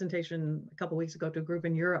presentation a couple of weeks ago to a group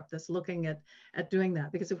in Europe that's looking at doing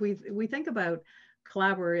that. Because if we think about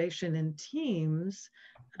collaboration in teams,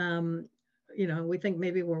 you know, we think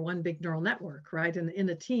maybe we're one big neural network, right, in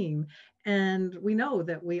a team. And we know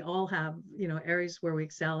that we all have, you know, areas where we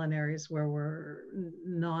excel and areas where we're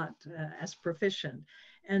not as proficient.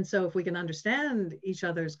 And so if we can understand each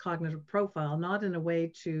other's cognitive profile, not in a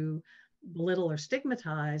way to belittle or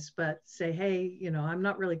stigmatize, but say, hey, you know, I'm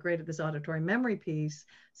not really great at this auditory memory piece.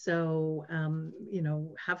 So, you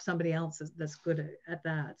know, have somebody else that's good at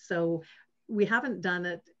that. So we haven't done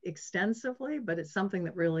it extensively, but it's something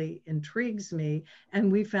that really intrigues me.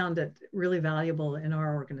 And we found it really valuable in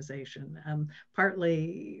our organization,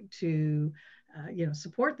 partly to, you know,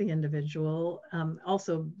 support the individual.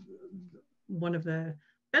 Also, one of the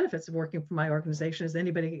benefits of working for my organization is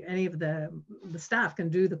any of the staff can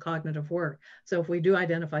do the cognitive work. So if we do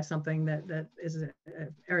identify something that is an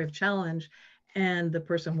area of challenge and the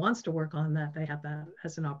person wants to work on that, they have that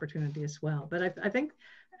as an opportunity as well. But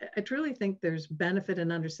I truly think there's benefit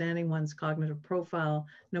in understanding one's cognitive profile,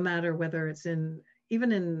 no matter whether it's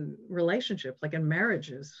even in relationships, like in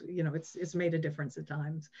marriages. You know, it's made a difference at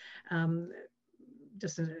times.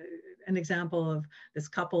 Just an example of this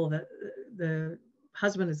couple that the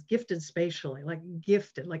husband is gifted spatially,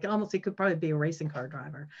 like almost he could probably be a racing car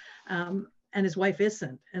driver, and his wife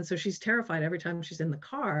isn't. And so she's terrified every time she's in the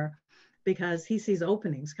car because he sees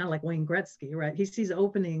openings, kind of like Wayne Gretzky, right? He sees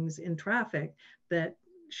openings in traffic that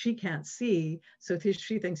she can't see. So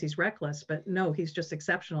she thinks he's reckless, but no, he's just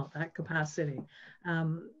exceptional at that capacity.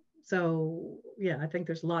 So yeah, I think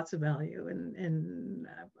there's lots of value in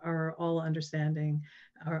our all understanding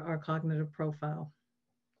our cognitive profile.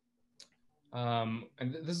 And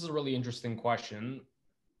this is a really interesting question.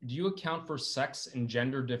 Do you account for sex and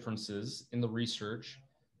gender differences in the research?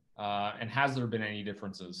 And has there been any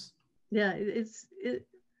differences? Yeah,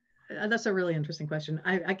 that's a really interesting question.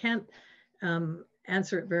 I can't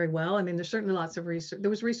answer it very well. I mean, there's certainly lots of research. There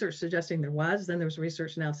was research suggesting there was, then there was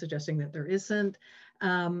research now suggesting that there isn't.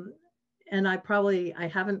 And I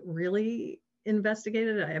haven't really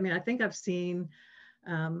investigated it. I mean, I think I've seen,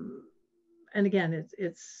 and again,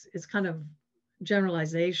 it's kind of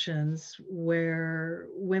generalizations where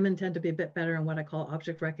women tend to be a bit better in what I call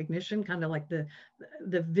object recognition, kind of like the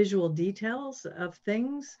visual details of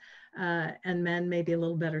things, and men may be a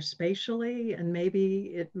little better spatially. And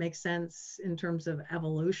maybe it makes sense in terms of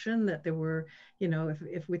evolution that there were, you know,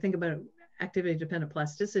 if we think about activity dependent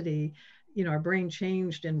plasticity, you know, our brain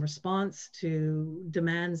changed in response to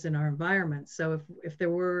demands in our environment. So if there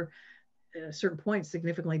were at a certain point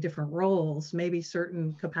significantly different roles, maybe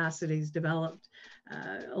certain capacities developed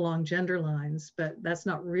along gender lines, but that's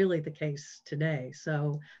not really the case today.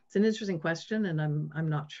 So it's an interesting question, and I'm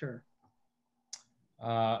not sure.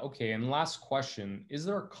 Okay, and last question: is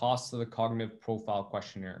there a cost to the cognitive profile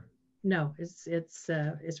questionnaire? No, it's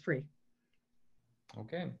free.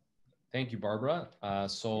 Okay, thank you, Barbara.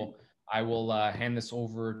 So I will hand this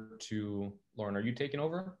over to Lauren. Are you taking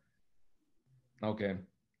over? Okay.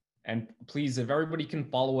 And please, if everybody can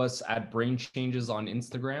follow us at Brain Changes on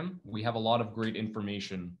Instagram, we have a lot of great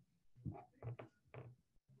information.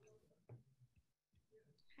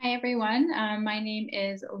 Hi, everyone. My name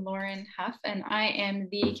is Lauren Huff, and I am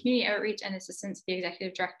the Community Outreach and Assistance to the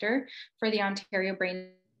Executive Director for the Ontario Brain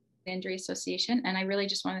Injury Association. And I really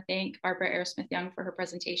just want to thank Barbara Arrowsmith-Young for her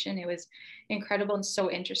presentation. It was incredible and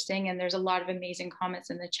so interesting. And there's a lot of amazing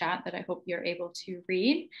comments in the chat that I hope you're able to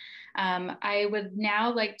read. I would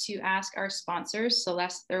now like to ask our sponsors,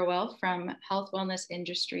 Celeste Thurwell from Health Wellness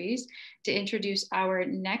Industries, to introduce our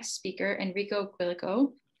next speaker, Enrico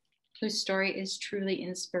Quilico, whose story is truly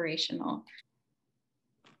inspirational.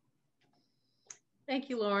 Thank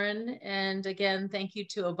you, Lauren. And again, thank you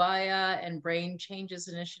to OBIA and Brain Changes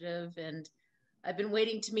Initiative. And I've been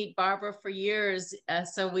waiting to meet Barbara for years.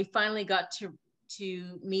 So we finally got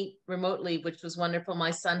to meet remotely, which was wonderful.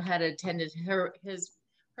 My son had attended her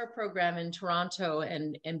program in Toronto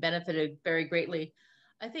and benefited very greatly.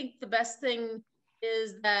 I think the best thing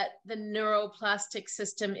is that the neuroplastic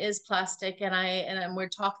system is plastic, and we're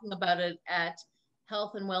talking about it at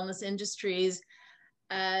Health and Wellness Industries.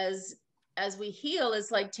 As we heal, it's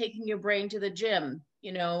like taking your brain to the gym.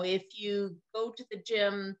 You know, if you go to the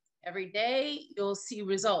gym every day, you'll see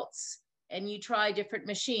results, and you try different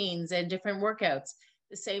machines and different workouts.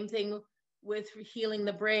 The same thing with healing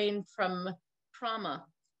the brain from trauma.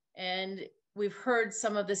 And we've heard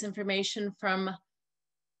some of this information from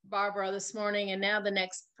Barbara this morning, and now the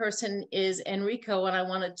next person is Enrico, and I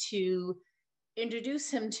wanted to introduce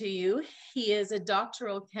him to you. He is a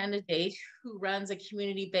doctoral candidate who runs a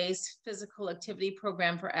community-based physical activity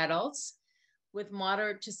program for adults with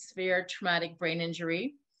moderate to severe traumatic brain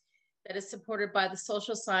injury that is supported by the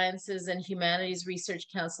Social Sciences and Humanities Research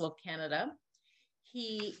Council of Canada.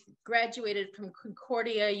 He graduated from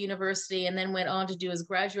Concordia University and then went on to do his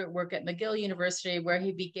graduate work at McGill University, where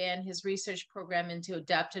he began his research program into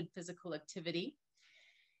adapted physical activity.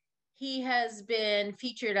 He has been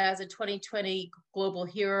featured as a 2020 Global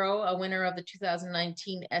Hero, a winner of the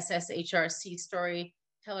 2019 SSHRC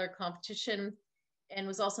Storyteller Competition, and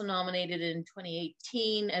was also nominated in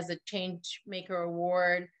 2018 as a Changemaker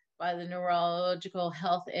Award by the Neurological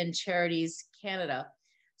Health and Charities Canada.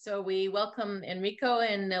 So we welcome Enrico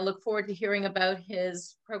and look forward to hearing about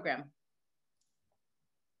his program.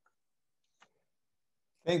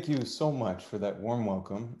 Thank you so much for that warm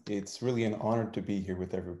welcome. It's really an honor to be here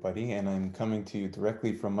with everybody, and I'm coming to you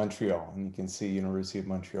directly from Montreal, and you can see University of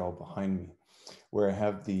Montreal behind me, where I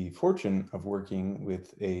have the fortune of working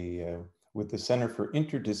with the Center for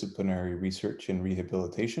Interdisciplinary Research and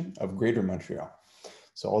Rehabilitation of Greater Montreal.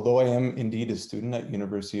 So although I am indeed a student at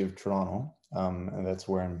University of Toronto, and that's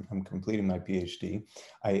where I'm completing my PhD,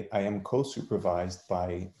 I am co-supervised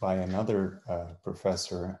by another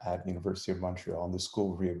professor at University of Montreal in the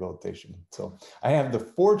School of Rehabilitation. So I have the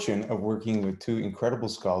fortune of working with two incredible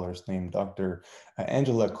scholars named Dr.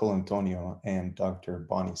 Angela Colantonio and Dr.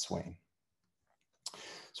 Bonnie Swain.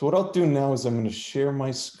 So what I'll do now is I'm going to share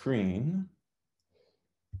my screen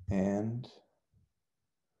and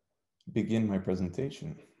begin my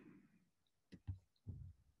presentation.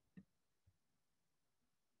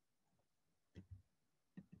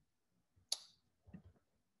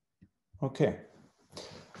 Okay.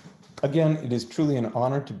 Again, it is truly an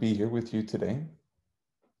honor to be here with you today,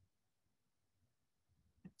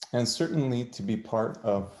 and certainly to be part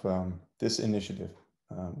of this initiative,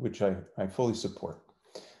 which I fully support.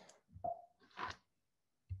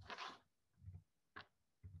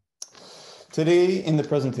 Today in the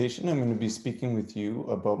presentation, I'm going to be speaking with you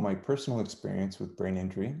about my personal experience with brain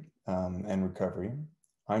injury and recovery.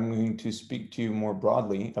 I'm going to speak to you more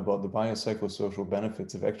broadly about the biopsychosocial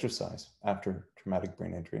benefits of exercise after traumatic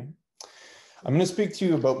brain injury. I'm going to speak to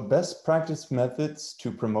you about best practice methods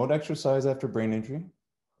to promote exercise after brain injury.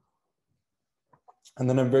 And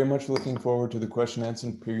then I'm very much looking forward to the question and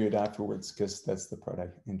answer period afterwards, because that's the part I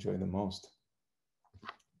enjoy the most.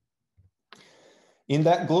 In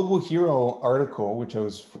that Global Hero article, which I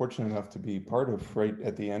was fortunate enough to be part of right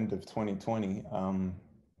at the end of 2020,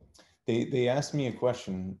 they asked me a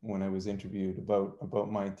question when I was interviewed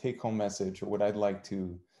about my take-home message, or what I'd like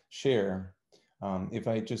to share if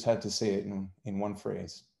I just had to say it in one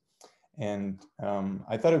phrase. And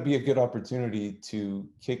I thought it'd be a good opportunity to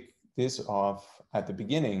kick this off at the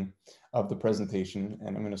beginning of the presentation,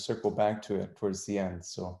 and I'm going to circle back to it towards the end.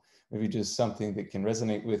 So maybe just something that can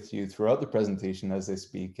resonate with you throughout the presentation as I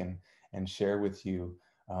speak, and share with you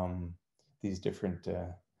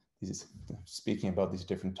speaking about these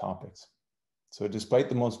different topics. So despite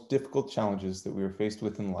the most difficult challenges that we are faced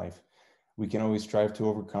with in life, we can always strive to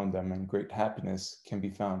overcome them, and great happiness can be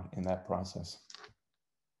found in that process.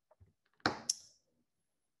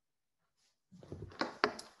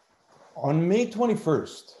 On May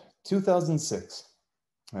 21st, 2006,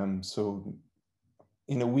 so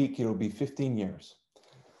in a week, it'll be 15 years,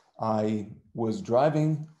 I was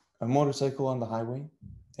driving a motorcycle on the highway,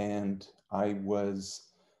 and I was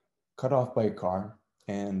cut off by a car,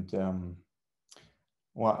 and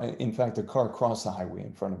well, in fact, a car crossed the highway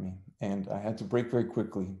in front of me, and I had to brake very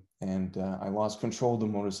quickly, and I lost control of the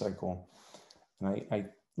motorcycle, and I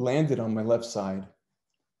landed on my left side,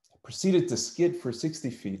 proceeded to skid for 60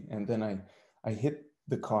 feet, and then I hit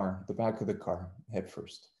the car, the back of the car, head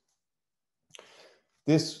first.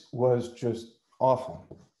 This was just awful.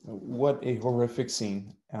 What a horrific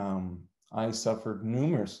scene. I suffered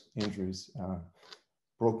numerous injuries,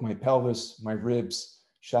 broke my pelvis, my ribs,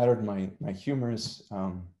 shattered my humerus,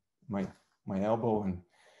 my elbow, and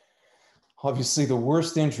obviously the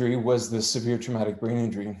worst injury was the severe traumatic brain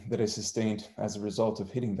injury that I sustained as a result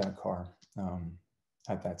of hitting that car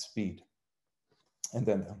at that speed, and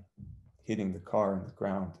then hitting the car on the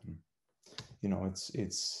ground. And, you know,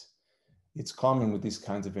 it's common with these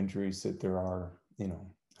kinds of injuries that there are, you know,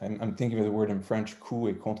 I'm thinking of the word in French, coup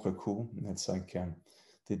et contre-coup. And it's like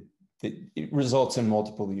it results in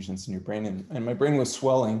multiple lesions in your brain. And my brain was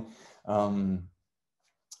swelling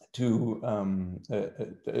to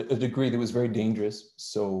a degree that was very dangerous.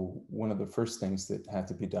 So one of the first things that had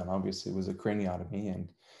to be done, obviously, was a craniotomy. And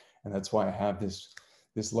that's why I have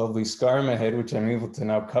this lovely scar on my head, which I'm able to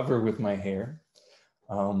now cover with my hair.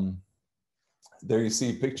 There you see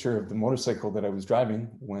a picture of the motorcycle that I was driving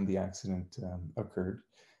when the accident occurred.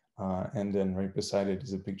 And then right beside it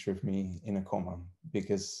is a picture of me in a coma,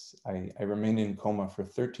 because I remained in coma for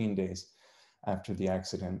 13 days after the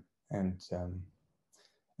accident. And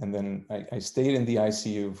then I stayed in the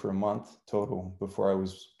ICU for a month total before I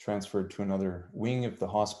was transferred to another wing of the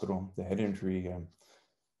hospital, the head injury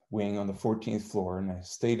wing on the 14th floor. And I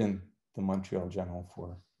stayed in the Montreal General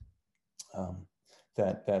for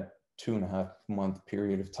that 2.5 month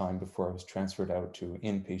period of time before I was transferred out to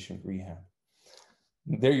inpatient rehab.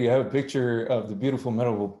 There you have a picture of the beautiful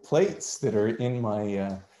metal plates that are in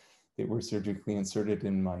my, that were surgically inserted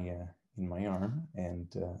in my arm.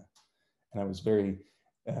 And I was very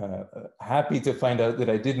happy to find out that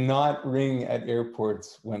I did not ring at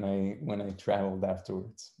airports when I traveled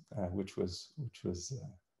afterwards, which was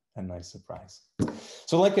a nice surprise.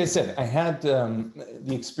 So like I said, I had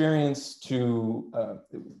the experience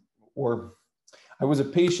I was a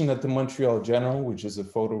patient at the Montreal General, which is a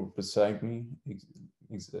photo beside me,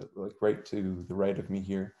 like right to the right of me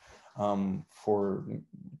here, for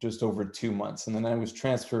just over 2 months. And then I was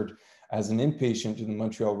transferred as an inpatient to the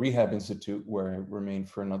Montreal Rehab Institute, where I remained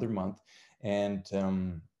for another month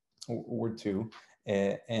or two.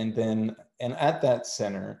 And at that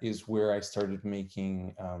center is where I started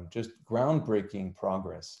making just groundbreaking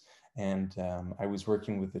progress. And I was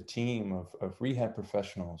working with a team of rehab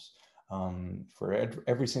professionals for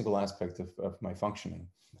every single aspect of my functioning,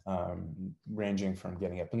 ranging from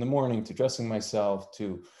getting up in the morning to dressing myself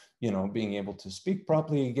to, you know, being able to speak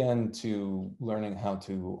properly again, to learning how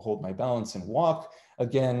to hold my balance and walk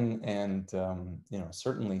again. And, you know,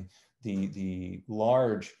 certainly the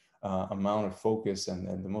large amount of focus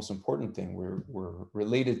and the most important thing were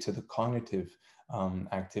related to the cognitive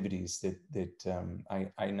activities that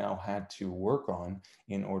I now had to work on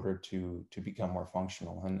in order to become more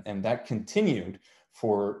functional. And that continued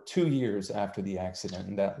for 2 years after the accident.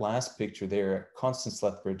 And that last picture there at Constance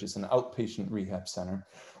Lethbridge is an outpatient rehab center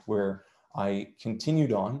where I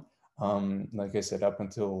continued on, like I said, up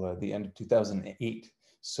until the end of 2008.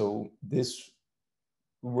 So this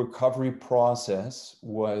recovery process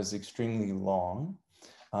was extremely long,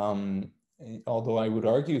 although I would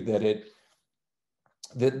argue that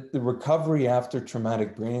the recovery after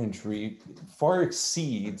traumatic brain injury far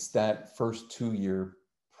exceeds that first 2-year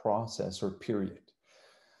process or period.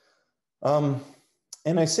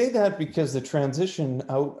 And I say that because the transition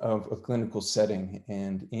out of a clinical setting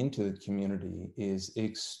and into the community is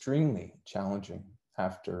extremely challenging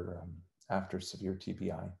after severe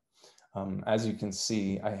TBI. As you can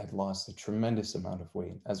see, I had lost a tremendous amount of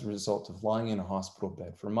weight as a result of lying in a hospital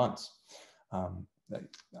bed for months. I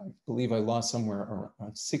believe I lost somewhere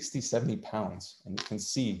around 60, 70 pounds. And you can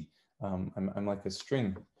see I'm like a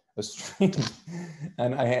string.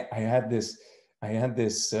 And I had this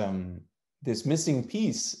missing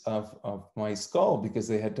piece of my skull because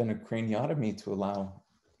they had done a craniotomy to allow,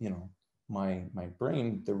 you know, my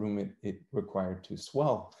brain, the room it required to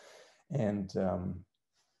swell. And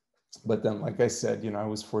But then, like I said, I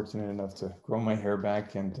was fortunate enough to grow my hair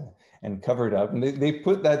back and cover it up. And they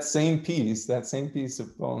put that same piece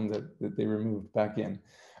of bone that they removed back in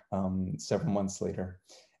several months later.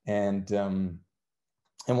 And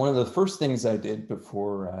one of the first things I did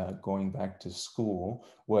before going back to school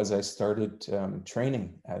was I started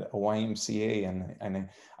training at a YMCA, and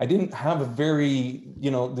I didn't have a very,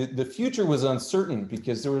 the future was uncertain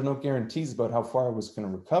because there were no guarantees about how far I was going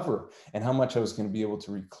to recover and how much I was going to be able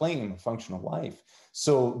to reclaim a functional life.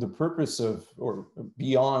 So the purpose of, or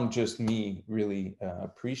beyond just me really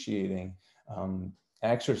appreciating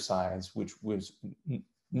exercise, which was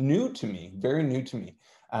new to me, very new to me.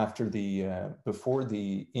 After before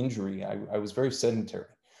the injury, I was very sedentary.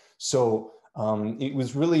 So it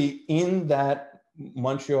was really in that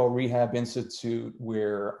Montreal Rehab Institute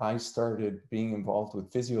where I started being involved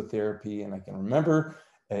with physiotherapy. And I can remember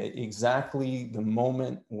exactly the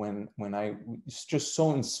moment when I was just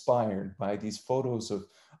so inspired by these photos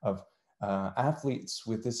of athletes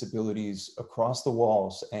with disabilities across the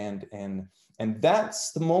walls. And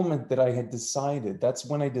that's the moment that I had decided, that's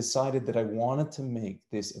when I decided that I wanted to make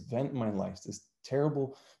this event in my life, this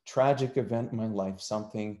terrible, tragic event in my life,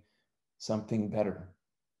 something better,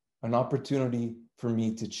 an opportunity for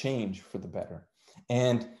me to change for the better.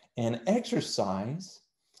 And exercise,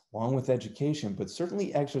 along with education, but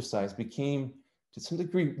certainly exercise became, to some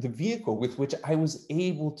degree, the vehicle with which I was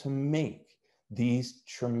able to make these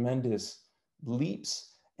tremendous leaps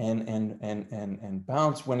and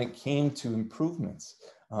bounce when it came to improvements.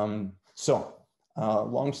 Long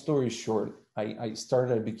story short, I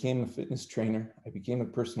became a fitness trainer, I became a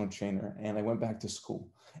personal trainer, and I went back to school.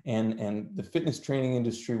 And the fitness training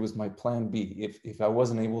industry was my plan B if I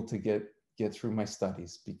wasn't able to get through my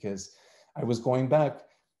studies, because I was going back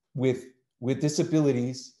with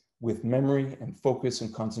disabilities, with memory and focus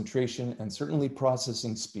and concentration, and certainly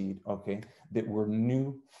processing speed, okay, that were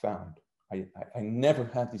newfound. I never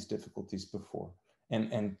had these difficulties before.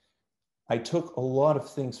 And I took a lot of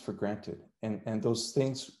things for granted, and those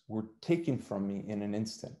things were taken from me in an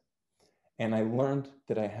instant. And I learned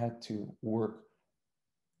that I had to work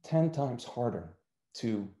 10 times harder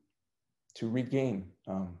to regain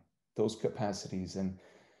those capacities. And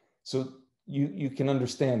so you can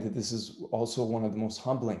understand that this is also one of the most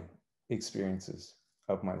humbling experiences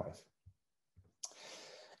of my life.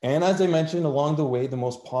 And as I mentioned, along the way, the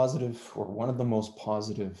most positive, or one of the most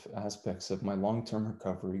positive aspects of my long-term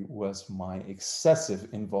recovery was my excessive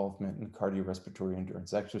involvement in cardiorespiratory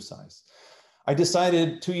endurance exercise. I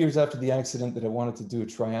decided 2 years after the accident that I wanted to do a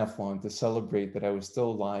triathlon to celebrate that I was still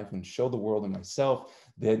alive and show the world and myself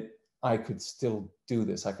that I could still do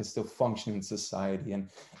this. I could still function in society.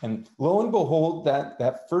 And lo and behold,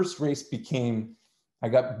 that first race became, I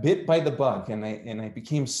got bit by the bug, and I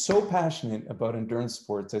became so passionate about endurance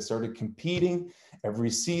sports. I started competing every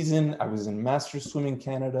season. I was in Masters Swimming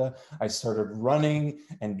Canada. I started running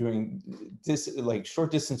and doing short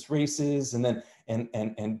distance races, and then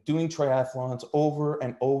and doing triathlons over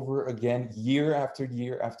and over again, year after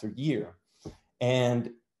year after year.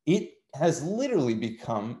 And it has literally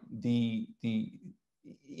become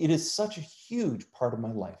it is such a huge part of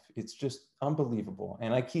my life. It's just unbelievable.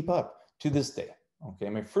 And I keep up to this day. Okay,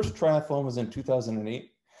 my first triathlon was in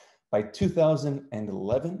 2008. By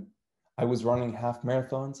 2011, I was running half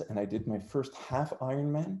marathons, and I did my first half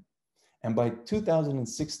Ironman. And by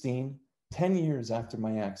 2016, 10 years after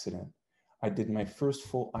my accident, I did my first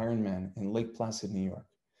full Ironman in Lake Placid, New York.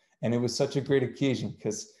 And it was such a great occasion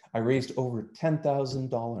because I raised over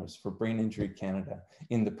 $10,000 for Brain Injury Canada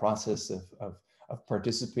in the process of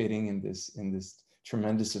participating in this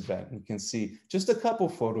tremendous event. You can see just a couple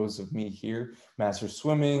photos of me here, master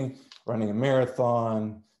swimming, running a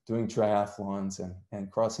marathon, doing triathlons,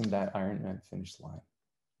 and crossing that Ironman finish line.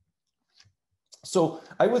 So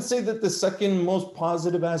I would say that the second most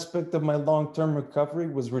positive aspect of my long-term recovery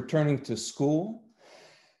was returning to school.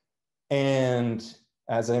 And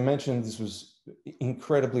as I mentioned, this was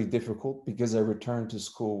incredibly difficult because I returned to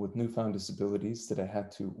school with newfound disabilities that I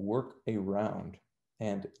had to work around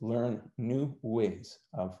and learn new ways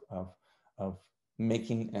of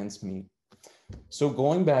making ends meet. So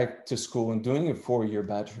going back to school and doing a 4-year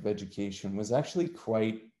Bachelor of Education was actually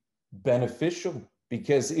quite beneficial,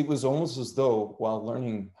 because it was almost as though, while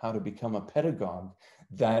learning how to become a pedagogue,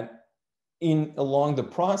 that along the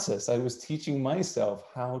process, I was teaching myself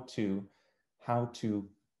how to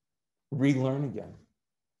relearn again.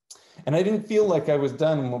 And I didn't feel like I was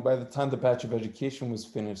done by the time the Bachelor of Education was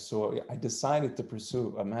finished. So I decided to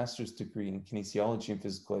pursue a master's degree in kinesiology and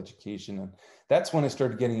physical education. And that's when I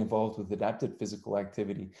started getting involved with adapted physical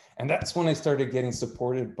activity. And that's when I started getting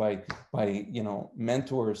supported by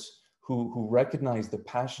mentors who recognize the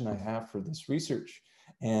passion I have for this research.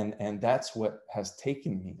 And that's what has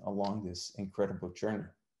taken me along this incredible journey.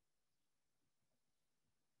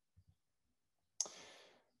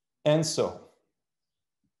 And so,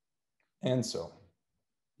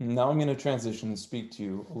 now I'm going to transition and speak to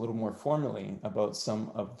you a little more formally about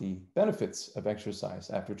some of the benefits of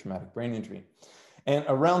exercise after traumatic brain injury. And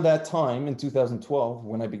around that time in 2012,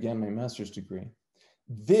 when I began my master's degree,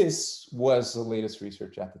 this was the latest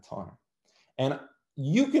research at the time. And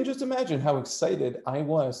you can just imagine how excited I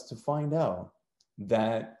was to find out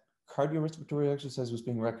that cardiorespiratory exercise was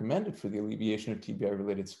being recommended for the alleviation of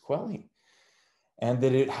TBI-related sequelae, and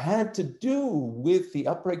that it had to do with the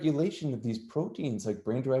upregulation of these proteins like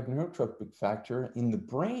brain-derived neurotrophic factor in the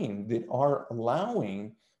brain that are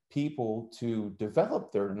allowing people to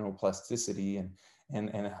develop their neuroplasticity, and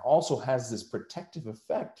it also has this protective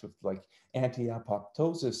effect of like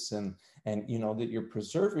anti-apoptosis, and you know, that you're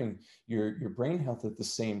preserving your brain health at the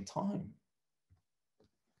same time.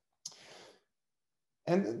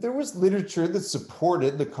 And there was literature that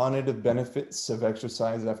supported the cognitive benefits of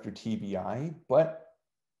exercise after TBI, but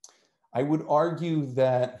I would argue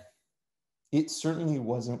that it certainly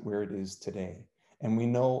wasn't where it is today. And we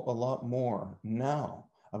know a lot more now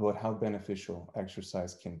about how beneficial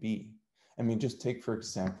exercise can be. I mean, just take, for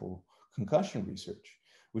example, concussion research,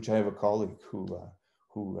 which I have a colleague who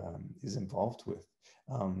is involved with,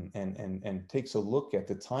 and takes a look at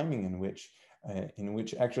the timing in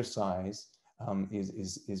which exercise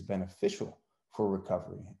is beneficial for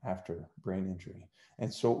recovery after brain injury.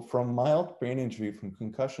 And so from mild brain injury, from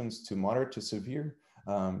concussions to moderate to severe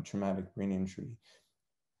traumatic brain injury,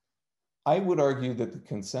 I would argue that the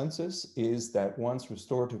consensus is that once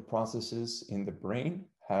restorative processes in the brain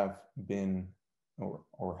have been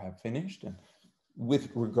or have finished, and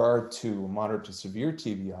with regard to moderate to severe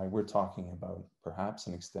TBI, we're talking about perhaps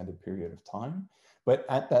an extended period of time, but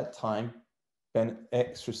at that time,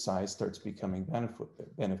 exercise starts becoming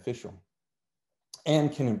beneficial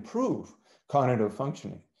and can improve cognitive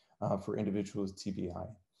functioning for individuals with TBI,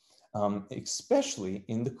 especially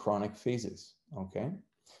in the chronic phases, okay?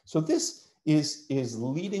 So this is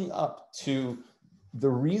leading up to the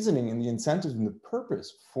reasoning and the incentives and the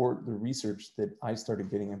purpose for the research that I started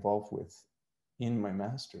getting involved with in my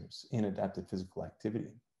master's in adaptive physical activity.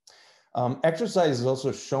 Exercise is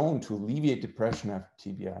also shown to alleviate depression after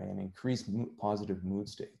TBI and increase positive mood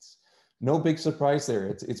states. No big surprise there.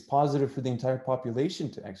 It's positive for the entire population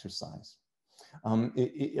to exercise.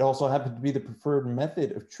 It also happened to be the preferred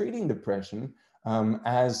method of treating depression,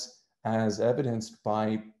 as evidenced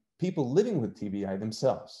by people living with TBI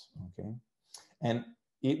themselves, okay? And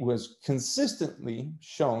it was consistently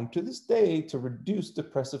shown to this day to reduce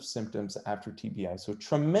depressive symptoms after TBI. So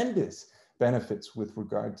tremendous benefits with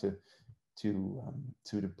regard to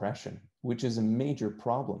depression, which is a major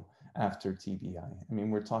problem after TBI. I mean,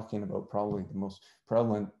 we're talking about probably the most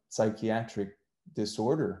prevalent psychiatric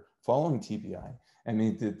disorder following TBI. I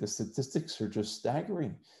mean, the statistics are just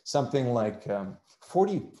staggering. Something like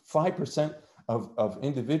 45% of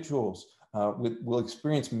individuals will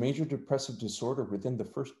experience major depressive disorder within the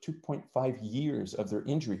first 2.5 years of their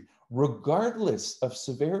injury, regardless of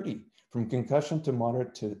severity, from concussion to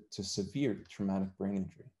moderate to severe traumatic brain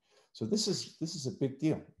injury. So this is a big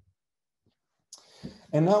deal.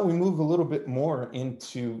 And now we move a little bit more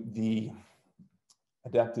into the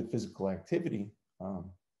adaptive physical activity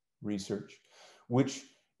research, which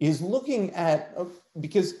is looking at,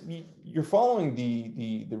 because you're following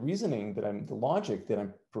the reasoning that the logic that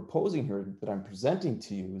I'm proposing here, that I'm presenting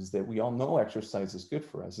to you, is that we all know exercise is good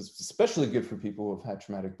for us. It's especially good for people who have had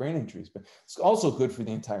traumatic brain injuries, but it's also good for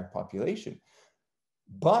the entire population.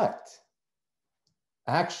 But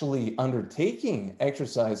actually undertaking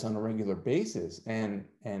exercise on a regular basis and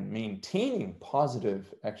maintaining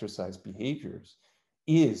positive exercise behaviors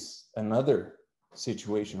is another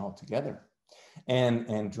situation altogether.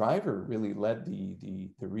 And Driver really led the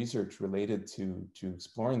research related to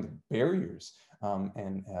exploring the barriers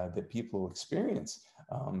that people experience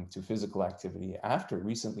to physical activity after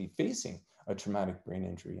recently facing a traumatic brain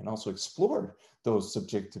injury, and also explored those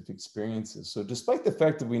subjective experiences. So despite the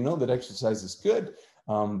fact that we know that exercise is good,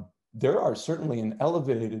 there are certainly an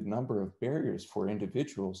elevated number of barriers for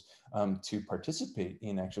individuals to participate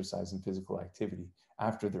in exercise and physical activity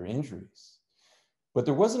after their injuries. But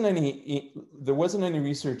there wasn't any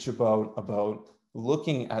research about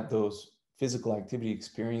looking at those physical activity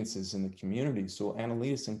experiences in the community. So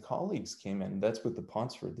Annelies and colleagues came in. That's what the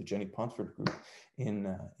Ponsford, the Jenny Ponsford group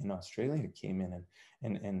in Australia came in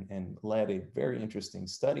and led a very interesting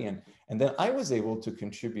study. And then I was able to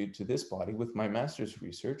contribute to this body with my master's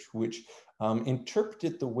research, which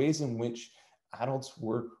interpreted the ways in which adults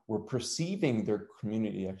were perceiving their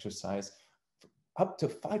community exercise up to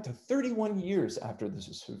 5 to 31 years after the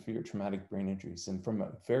severe traumatic brain injuries, and from a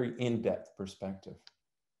very in-depth perspective.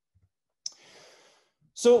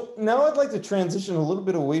 So now I'd like to transition a little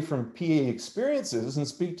bit away from PA experiences and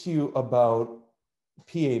speak to you about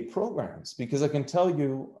PA programs, because I can tell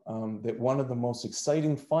you that one of the most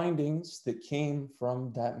exciting findings that came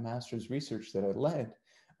from that master's research that I led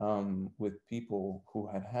with people who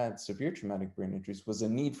had had severe traumatic brain injuries was a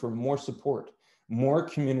need for more support, more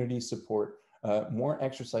community support, more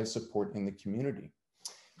exercise support in the community.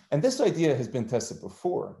 And this idea has been tested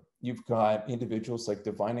before. You've got individuals like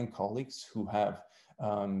Divine and colleagues who have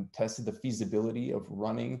tested the feasibility of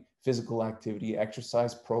running physical activity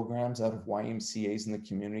exercise programs out of YMCAs in the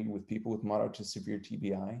community with people with moderate to severe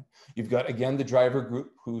TBI. You've got, again, the driver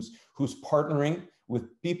group who's partnering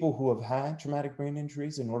with people who have had traumatic brain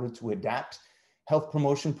injuries in order to adapt health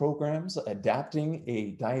promotion programs, adapting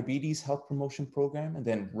a diabetes health promotion program, and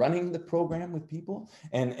then running the program with people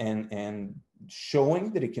and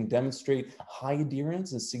showing that it can demonstrate high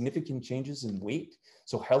adherence and significant changes in weight.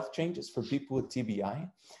 So health changes for people with TBI.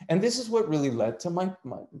 And this is what really led to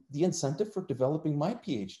the incentive for developing my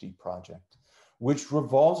PhD project, which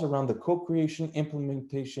revolves around the co-creation,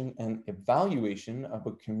 implementation, and evaluation of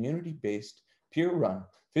a community-based, peer-run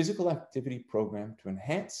physical activity program to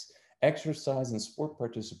enhance exercise and sport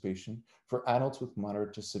participation for adults with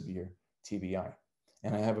moderate to severe TBI.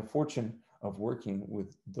 And I have a fortune of working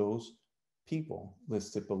with those people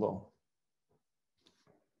listed below.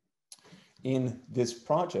 In this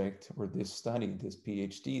project, or this study, this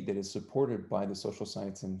PhD that is supported by the Social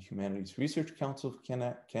Science and Humanities Research Council of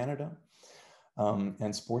Canada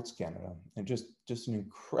and Sports Canada, and just an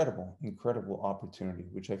incredible, incredible opportunity,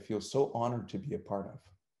 which I feel so honored to be a part of.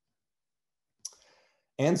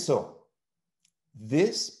 And so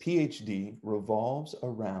this PhD revolves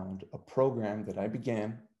around a program that I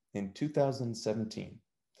began in 2017,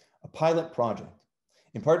 a pilot project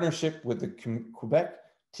in partnership with the Quebec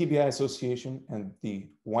TBI Association and the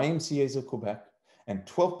YMCAs of Quebec, and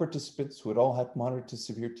 12 participants who had all had moderate to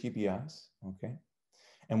severe TBIs, okay?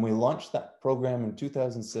 And we launched that program in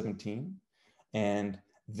 2017, and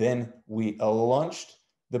then we launched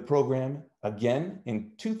the program again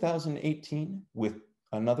in 2018 with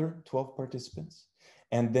another 12 participants.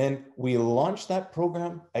 And then we launched that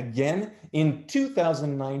program again in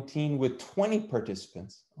 2019 with 20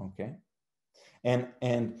 participants, okay?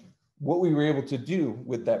 And what we were able to do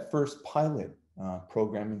with that first pilot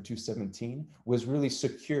program in 2017 was really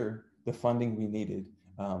secure the funding we needed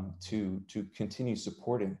to continue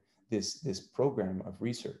supporting this program of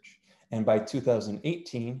research. And by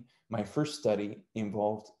 2018, my first study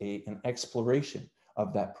involved an exploration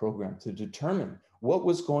of that program to determine what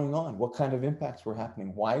was going on, what kind of impacts were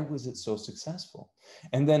happening, why was it so successful?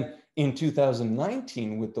 And then in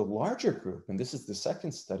 2019, with the larger group, and this is the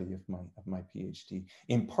second study of my PhD,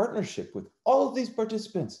 in partnership with all of these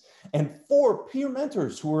participants and 4 peer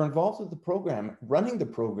mentors who were involved with the program, running the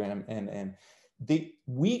program, and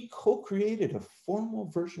we co-created a formal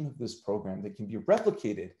version of this program that can be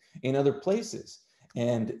replicated in other places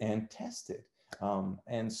and tested.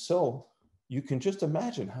 And so you can just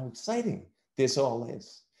imagine how exciting this all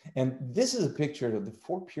is. And this is a picture of the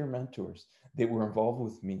 4 peer mentors that were involved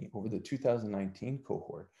with me over the 2019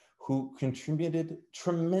 cohort, who contributed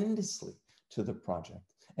tremendously to the project.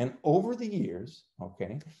 And over the years,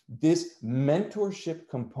 okay, this mentorship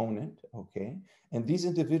component, okay, and these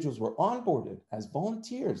individuals were onboarded as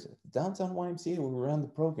volunteers at the Downtown YMCA where we ran the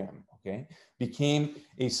program, okay, became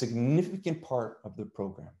a significant part of the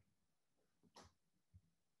program.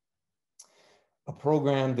 A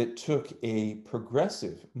program that took a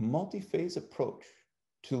progressive, multi-phase approach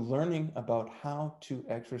to learning about how to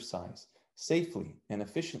exercise safely and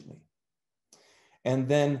efficiently, and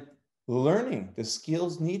then learning the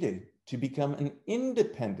skills needed to become an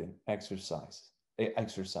independent exerciser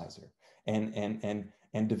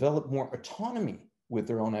and develop more autonomy with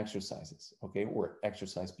their own exercises, okay, or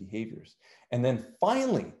exercise behaviors. And then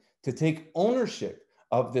finally, to take ownership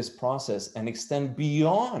of this process and extend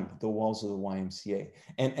beyond the walls of the YMCA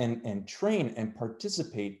and train and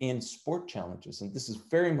participate in sport challenges. And this is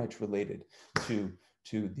very much related to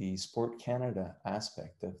to the Sport Canada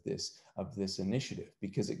aspect of this initiative,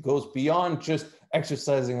 because it goes beyond just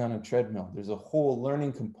exercising on a treadmill. There's a whole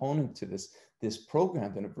learning component to this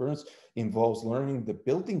program that involves learning the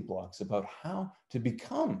building blocks about how to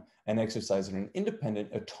become an exerciser, an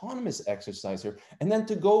independent, autonomous exerciser, and then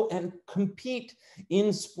to go and compete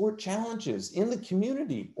in sport challenges in the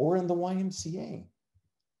community or in the YMCA.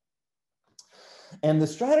 And the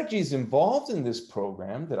strategies involved in this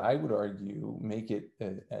program that I would argue make it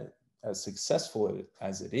as successful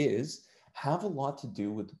as it is have a lot to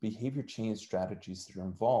do with the behavior change strategies that are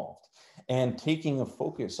involved, and taking a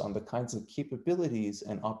focus on the kinds of capabilities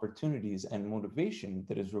and opportunities and motivation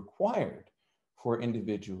that is required for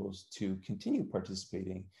individuals to continue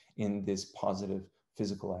participating in this positive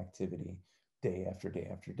physical activity day after day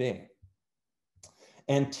after day.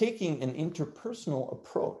 And taking an interpersonal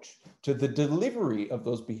approach to the delivery of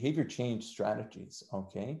those behavior change strategies,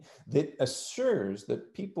 okay, that assures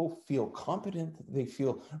that people feel competent, they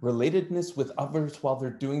feel relatedness with others while they're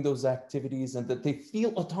doing those activities, and that they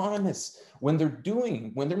feel autonomous when they're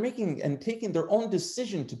making and taking their own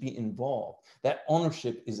decision to be involved. That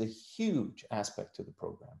ownership is a huge aspect to the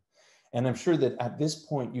program. And I'm sure that at this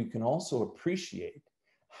point, you can also appreciate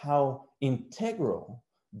how integral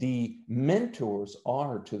the mentors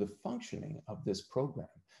are to the functioning of this program,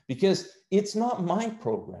 because it's not my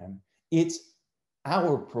program, it's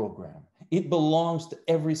our program. It belongs to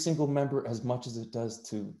every single member as much as it does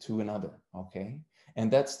to another, okay? And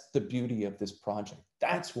that's the beauty of this project.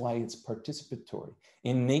 That's why it's participatory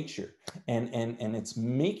in nature, and it's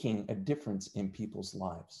making a difference in people's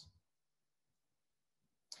lives.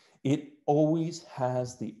 It always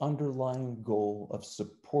has the underlying goal of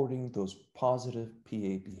supporting those positive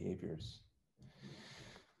PA behaviors.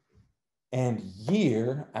 And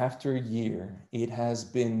year after year, it has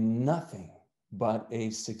been nothing but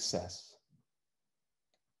a success.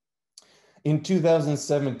 In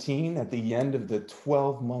 2017, at the end of the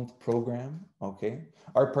 12-month program, okay,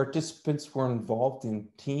 our participants were involved in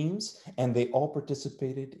teams, and they all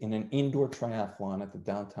participated in an indoor triathlon at the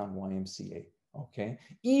downtown YMCA. Okay,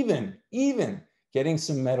 even getting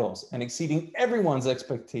some medals and exceeding everyone's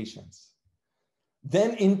expectations.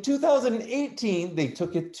 Then in 2018, they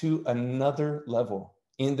took it to another level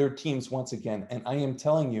in their teams once again. And I am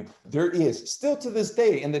telling you, there is still to this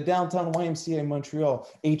day in the downtown YMCA in Montreal,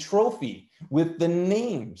 a trophy with the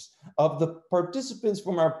names of the participants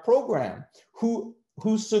from our program who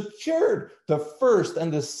secured the first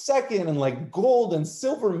and the second and like gold and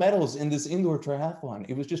silver medals in this indoor triathlon.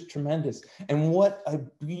 It was just tremendous. And what a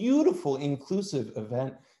beautiful inclusive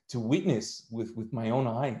event to witness with my own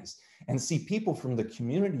eyes, and see people from the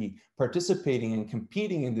community participating and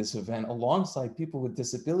competing in this event alongside people with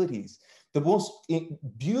disabilities. The most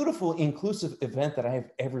beautiful inclusive event that I have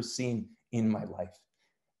ever seen in my life.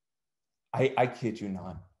 I kid you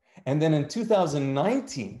not. And then in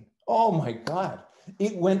 2019, oh my God,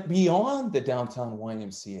 it went beyond the downtown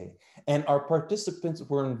YMCA, and our participants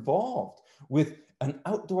were involved with an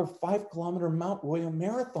outdoor 5-kilometer Mount Royal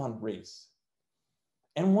Marathon race.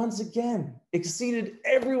 And once again, exceeded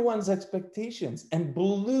everyone's expectations and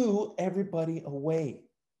blew everybody away.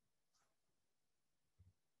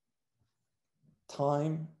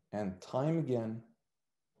 Time and time again,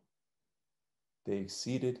 the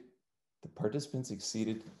participants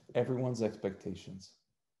exceeded everyone's expectations.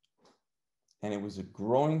 And it was a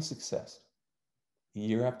growing success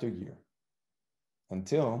year after year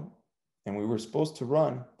until, and we were supposed to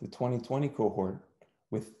run the 2020 cohort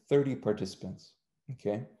with 30 participants,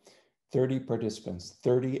 okay? 30 participants,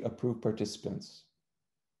 30 approved participants.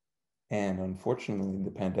 And unfortunately,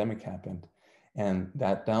 the pandemic happened, and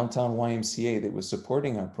that downtown YMCA that was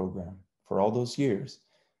supporting our program for all those years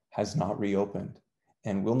has not reopened,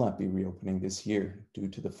 and will not be reopening this year due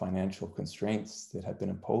to the financial constraints that have been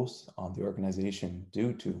imposed on the organization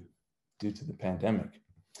due to the pandemic.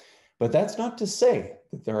 But that's not to say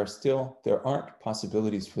that there aren't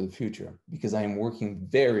possibilities for the future, because I am working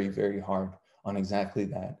very, very hard on exactly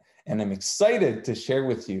that. And I'm excited to share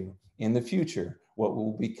with you in the future what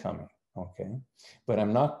will be coming, okay? But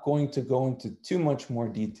I'm not going to go into too much more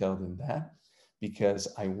detail than that, because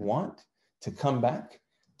I want to come back,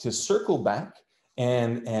 to circle back,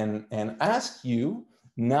 and ask you,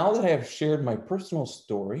 now that I have shared my personal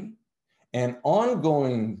story and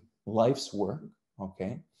ongoing life's work,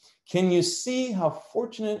 okay, can you see how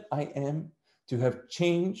fortunate I am to have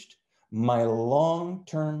changed my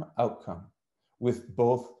long-term outcome with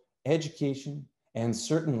both education and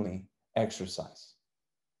certainly exercise?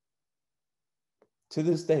 To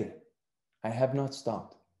this day, I have not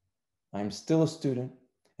stopped. I'm still a student,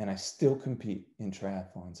 and I still compete in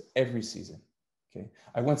triathlons every season. Okay.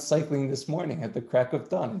 I went cycling this morning at the crack of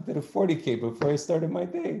dawn. I did a 40K before I started my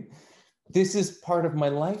day. This is part of my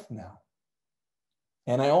life now.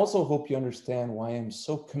 And I also hope you understand why I'm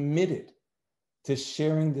so committed to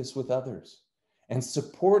sharing this with others and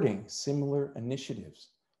supporting similar initiatives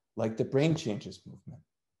like the Brain Changes movement.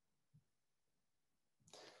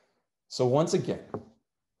 So once again,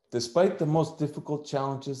 despite the most difficult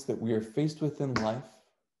challenges that we are faced with in life,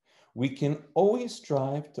 we can always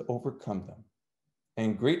strive to overcome them,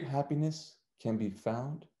 and great happiness can be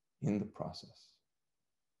found in the process.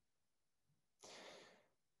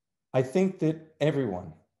 I think that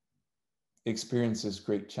everyone experiences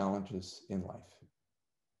great challenges in life.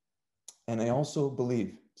 And I also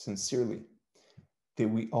believe sincerely that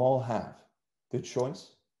we all have the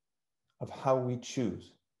choice of how we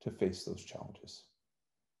choose to face those challenges.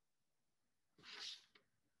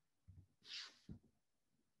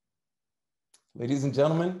 Ladies and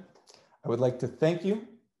gentlemen, I would like to thank you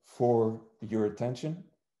for your attention.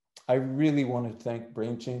 I really want to thank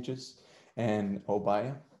Brain Changes and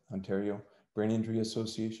OBIA, Ontario Brain Injury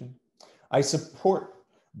Association. I support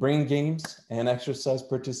brain games and exercise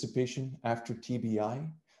participation after TBI.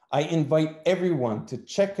 I invite everyone to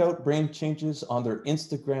check out Brain Changes on their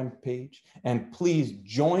Instagram page, and please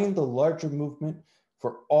join the larger movement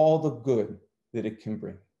for all the good that it can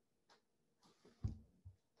bring.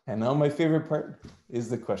 And now my favorite part is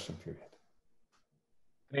the question period.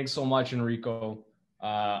 Thanks so much, Enrico.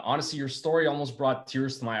 Honestly, your story almost brought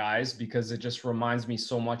tears to my eyes because it just reminds me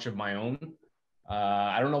so much of my own.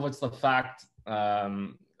 I don't know if it's the fact of,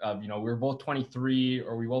 we were both 23,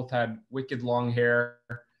 or we both had wicked long hair,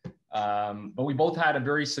 but we both had a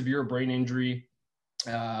very severe brain injury.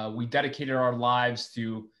 We dedicated our lives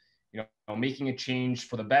to, making a change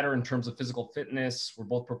for the better in terms of physical fitness. We're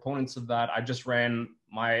both proponents of that. I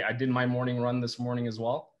did my morning run this morning as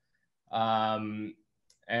well. And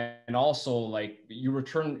also, like, your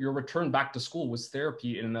return back to school was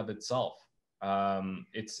therapy in and of itself.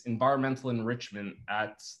 It's environmental enrichment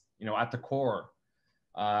at the core.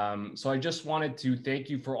 So I just wanted to thank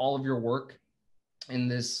you for all of your work in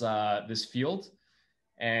this field.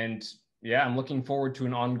 And yeah, I'm looking forward to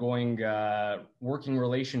an ongoing working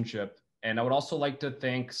relationship. And I would also like to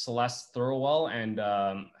thank Celeste Thurwell and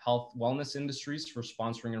Health Wellness Industries for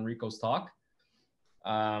sponsoring Enrico's talk.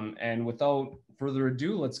 And without further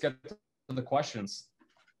ado, let's get to the questions.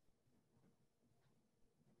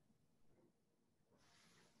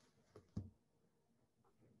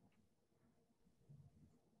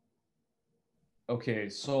 Okay,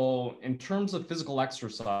 so in terms of physical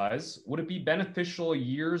exercise, would it be beneficial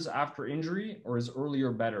years after injury, or is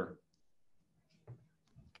earlier better?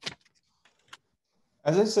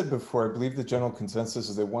 As I said before, I believe the general consensus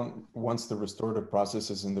is that once the restorative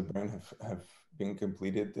processes in the brain have been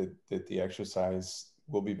completed, that the exercise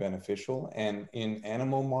will be beneficial. And in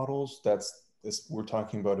animal models, we're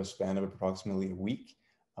talking about a span of approximately a week.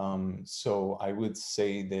 So I would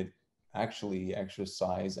say that actually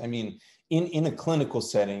exercise, I mean, in a clinical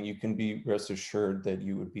setting, you can be rest assured that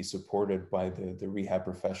you would be supported by the rehab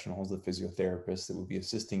professionals, the physiotherapists that would be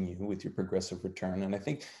assisting you with your progressive return. And I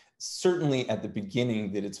think certainly at the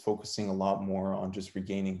beginning that it's focusing a lot more on just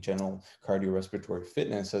regaining general cardiorespiratory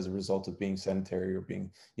fitness as a result of being sedentary or being,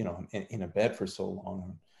 in a bed for so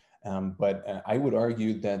long. But I would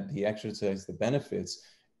argue that the exercise, the benefits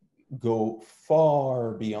go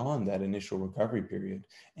far beyond that initial recovery period.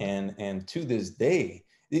 And to this day,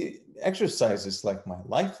 the exercise is like my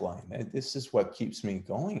lifeline. This is what keeps me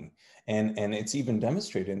going. And it's even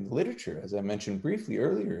demonstrated in the literature, as I mentioned briefly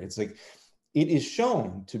earlier. It's like, it is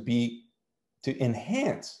shown to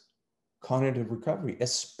enhance cognitive recovery,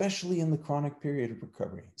 especially in the chronic period of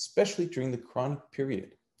recovery, especially during the chronic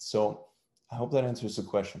period. So I hope that answers the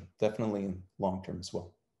question. Definitely in long term as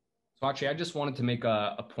well. So actually, I just wanted to make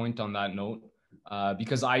a point on that note,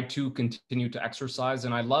 because I too continue to exercise,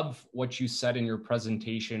 and I love what you said in your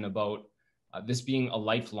presentation about this being a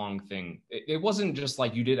lifelong thing. It wasn't just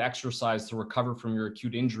like you did exercise to recover from your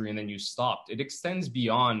acute injury and then you stopped. It extends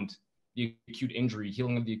beyond the acute injury,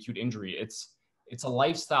 healing of the acute injury. It's a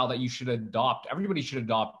lifestyle that you should adopt. Everybody should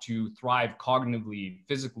adopt to thrive cognitively,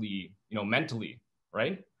 physically, mentally,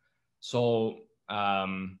 right? So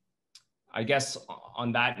I guess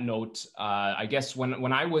on that note, I guess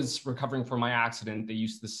when I was recovering from my accident, they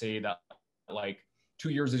used to say that like 2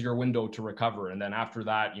 years is your window to recover. And then after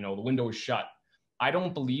that, the window is shut. I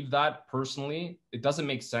don't believe that personally. It doesn't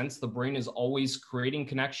make sense. The brain is always creating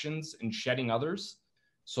connections and shedding others.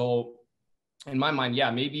 So in my mind,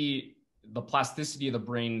 yeah, maybe the plasticity of the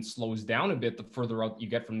brain slows down a bit the further out you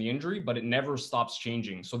get from the injury, but it never stops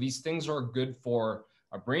changing. So these things are good for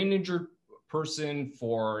a brain injured person,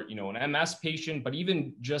 for, you know, an MS patient, but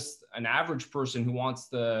even just an average person who wants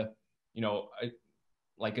to, you know,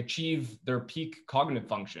 like achieve their peak cognitive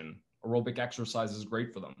function, aerobic exercise is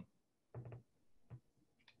great for them.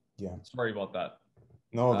 Yeah. Sorry about that.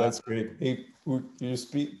 No, that's great. Hey, you're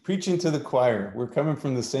preaching to the choir. We're coming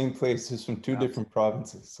from the same place, just from two different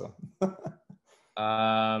provinces. So,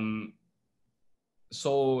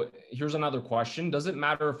 so here's another question. Does it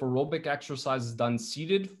matter if aerobic exercise is done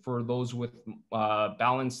seated for those with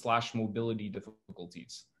balance/mobility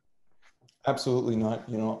difficulties? absolutely not.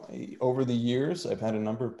 You know, over the years, I've had a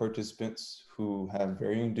number of participants who have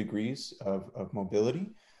varying degrees of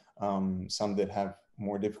mobility, some that have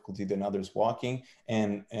more difficulty than others walking,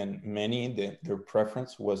 and many that their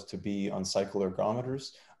preference was to be on cycle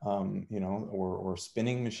ergometers, you know, or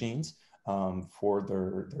spinning machines for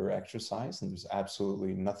their exercise. And there's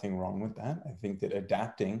absolutely nothing wrong with that. I think that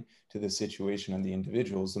adapting to the situation and the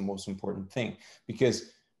individual is the most important thing,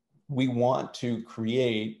 because we want to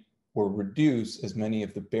create or reduce as many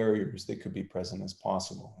of the barriers that could be present as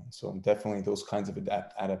possible. And so definitely those kinds of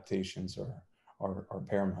adaptations are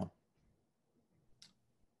paramount.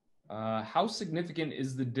 How significant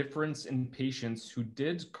is the difference in patients who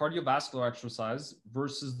did cardiovascular exercise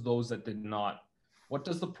versus those that did not? What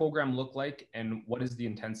does the program look like, and what is the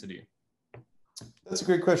intensity? That's a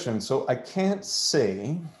great question. So I can't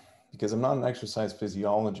say, because I'm not an exercise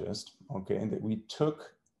physiologist, okay, that we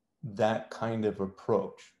took that kind of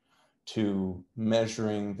approach to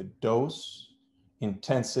measuring the dose,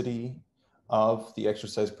 intensity of the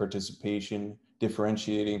exercise participation,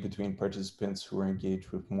 differentiating between participants who are engaged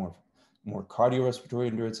with more cardiorespiratory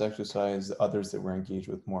endurance exercise, others that were engaged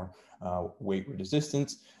with more weight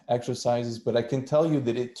resistance exercises. But I can tell you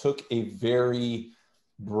that it took a very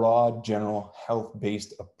broad general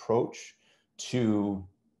health-based approach to,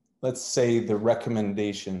 let's say, the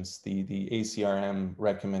recommendations, the ACRM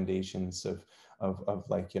recommendations of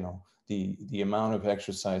like, you know, the amount of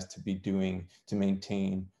exercise to be doing to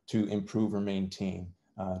maintain, to improve or maintain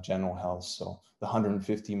general health. So the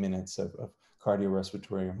 150 minutes of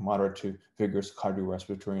cardiorespiratory, moderate to vigorous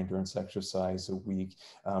cardiorespiratory endurance exercise a week,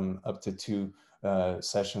 up to 2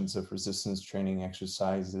 sessions of resistance training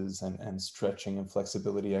exercises and stretching and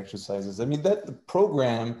flexibility exercises. I mean, the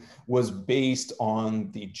program was based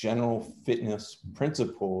on the general fitness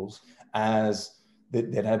principles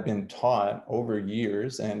that have been taught over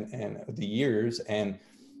years and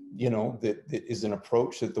you know, that is an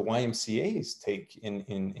approach that the YMCAs take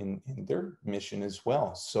in their mission as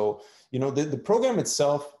well. So, you know, the program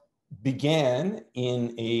itself began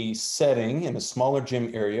in a setting in a smaller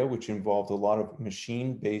gym area, which involved a lot of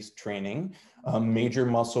machine-based training, major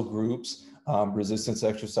muscle groups, resistance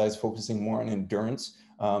exercise, focusing more on endurance,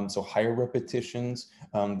 so higher repetitions,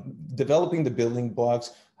 developing the building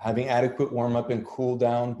blocks, having adequate warm up and cool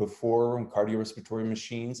down before cardiorespiratory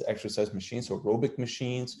machines, exercise machines, so aerobic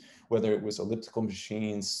machines, whether it was elliptical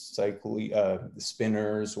machines,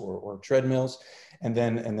 spinners or treadmills. And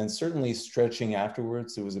then certainly stretching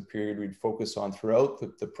afterwards. There was a period we'd focus on throughout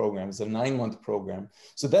the program. It's a 9-month program.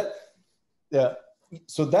 So that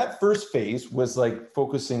first phase was like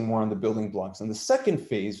focusing more on the building blocks. And the second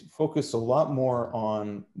phase focused a lot more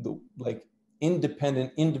on the like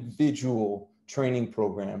independent individual training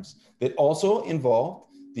programs that also involved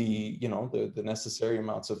the necessary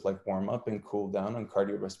amounts of like warm up and cool down and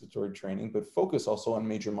cardiorespiratory training, but focus also on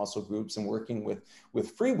major muscle groups and working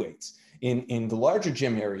with free weights in the larger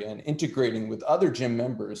gym area and integrating with other gym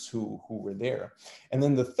members who were there. And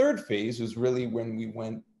then the third phase was really when we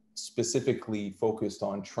went specifically focused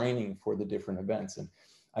on training for the different events. And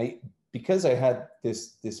because I had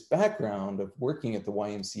this background of working at the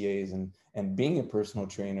YMCAs and being a personal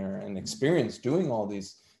trainer and experience doing all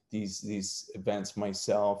these events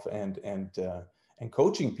myself and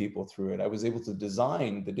coaching people through it, I was able to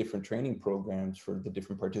design the different training programs for the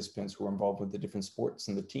different participants who are involved with the different sports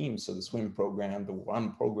and the teams. So the swim program, the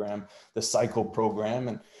run program, the cycle program,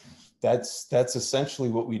 and that's essentially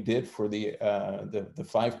what we did for the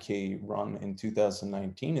 5K run in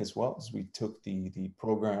 2019, as well as we took the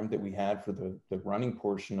program that we had for the running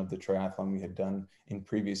portion of the triathlon we had done in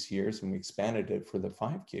previous years, and we expanded it for the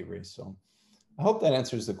 5K race. So I hope that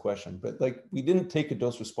answers the question, but like we didn't take a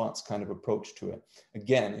dose response kind of approach to it.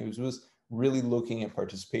 Again, it was really looking at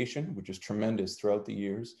participation, which is tremendous throughout the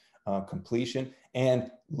years, completion, and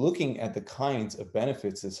looking at the kinds of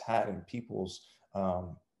benefits it's had in people's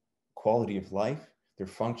quality of life, their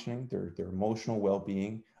functioning, their emotional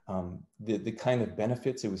well-being, the kind of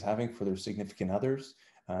benefits it was having for their significant others,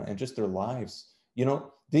 and just their lives. You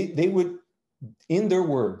know, they would, in their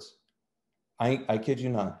words, I kid you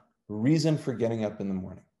not, reason for getting up in the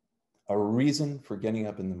morning. a reason for getting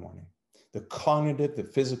up in the morning. The cognitive, the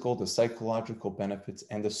physical, the psychological benefits,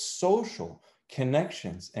 and the social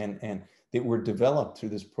connections and that were developed through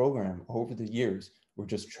this program over the years were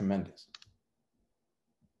just tremendous.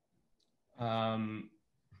 How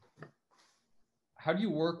do you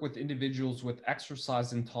work with individuals with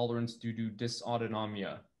exercise intolerance due to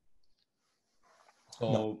dysautonomia?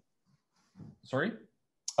 So, no. Sorry?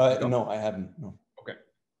 No, I haven't. No. Okay.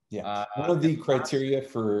 Yeah. One of the criteria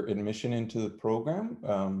for admission into the program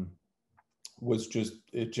was just,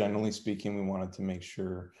 generally speaking, we wanted to make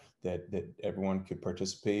sure that everyone could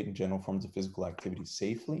participate in general forms of physical activity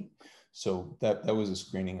safely. So that was a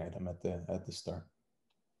screening item at the start.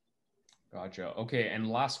 Gotcha. Okay. And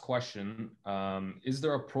last question, is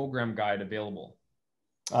there a program guide available?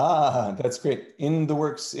 That's great. In the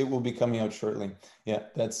works, it will be coming out shortly. Yeah,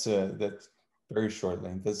 that's very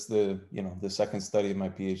shortly. That's the second study of my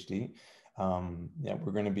PhD. Yeah,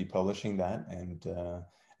 we're going to be publishing that,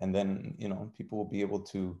 and then people will be able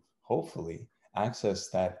to hopefully access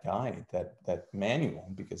that guide, that manual,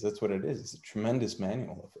 because that's what it is. It's a tremendous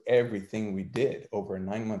manual of everything we did over a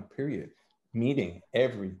 9-month period, meeting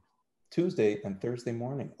every Tuesday and Thursday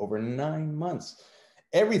morning over 9 months.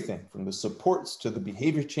 Everything from the supports to the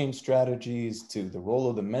behavior change strategies, to the role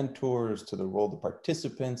of the mentors, to the role of the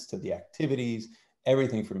participants, to the activities,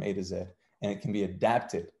 everything from A to Z. And it can be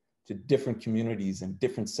adapted to different communities and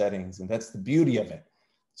different settings. And that's the beauty of it.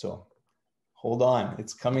 So hold on,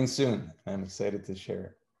 it's coming soon. I'm excited to share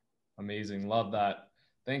it. Amazing, love that.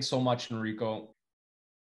 Thanks so much, Enrico.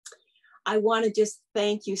 I want to just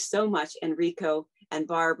thank you so much, Enrico and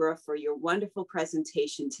Barbara, for your wonderful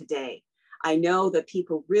presentation today. I know that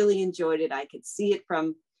people really enjoyed it. I could see it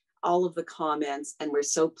from all of the comments, and we're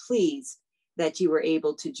so pleased that you were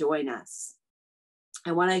able to join us.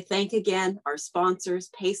 I want to thank again our sponsors,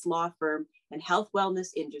 Pace Law Firm and Health Wellness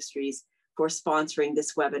Industries, for sponsoring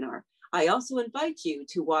this webinar. I also invite you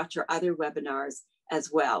to watch our other webinars as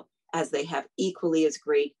well, as they have equally as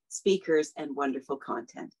great speakers and wonderful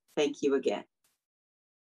content. Thank you again.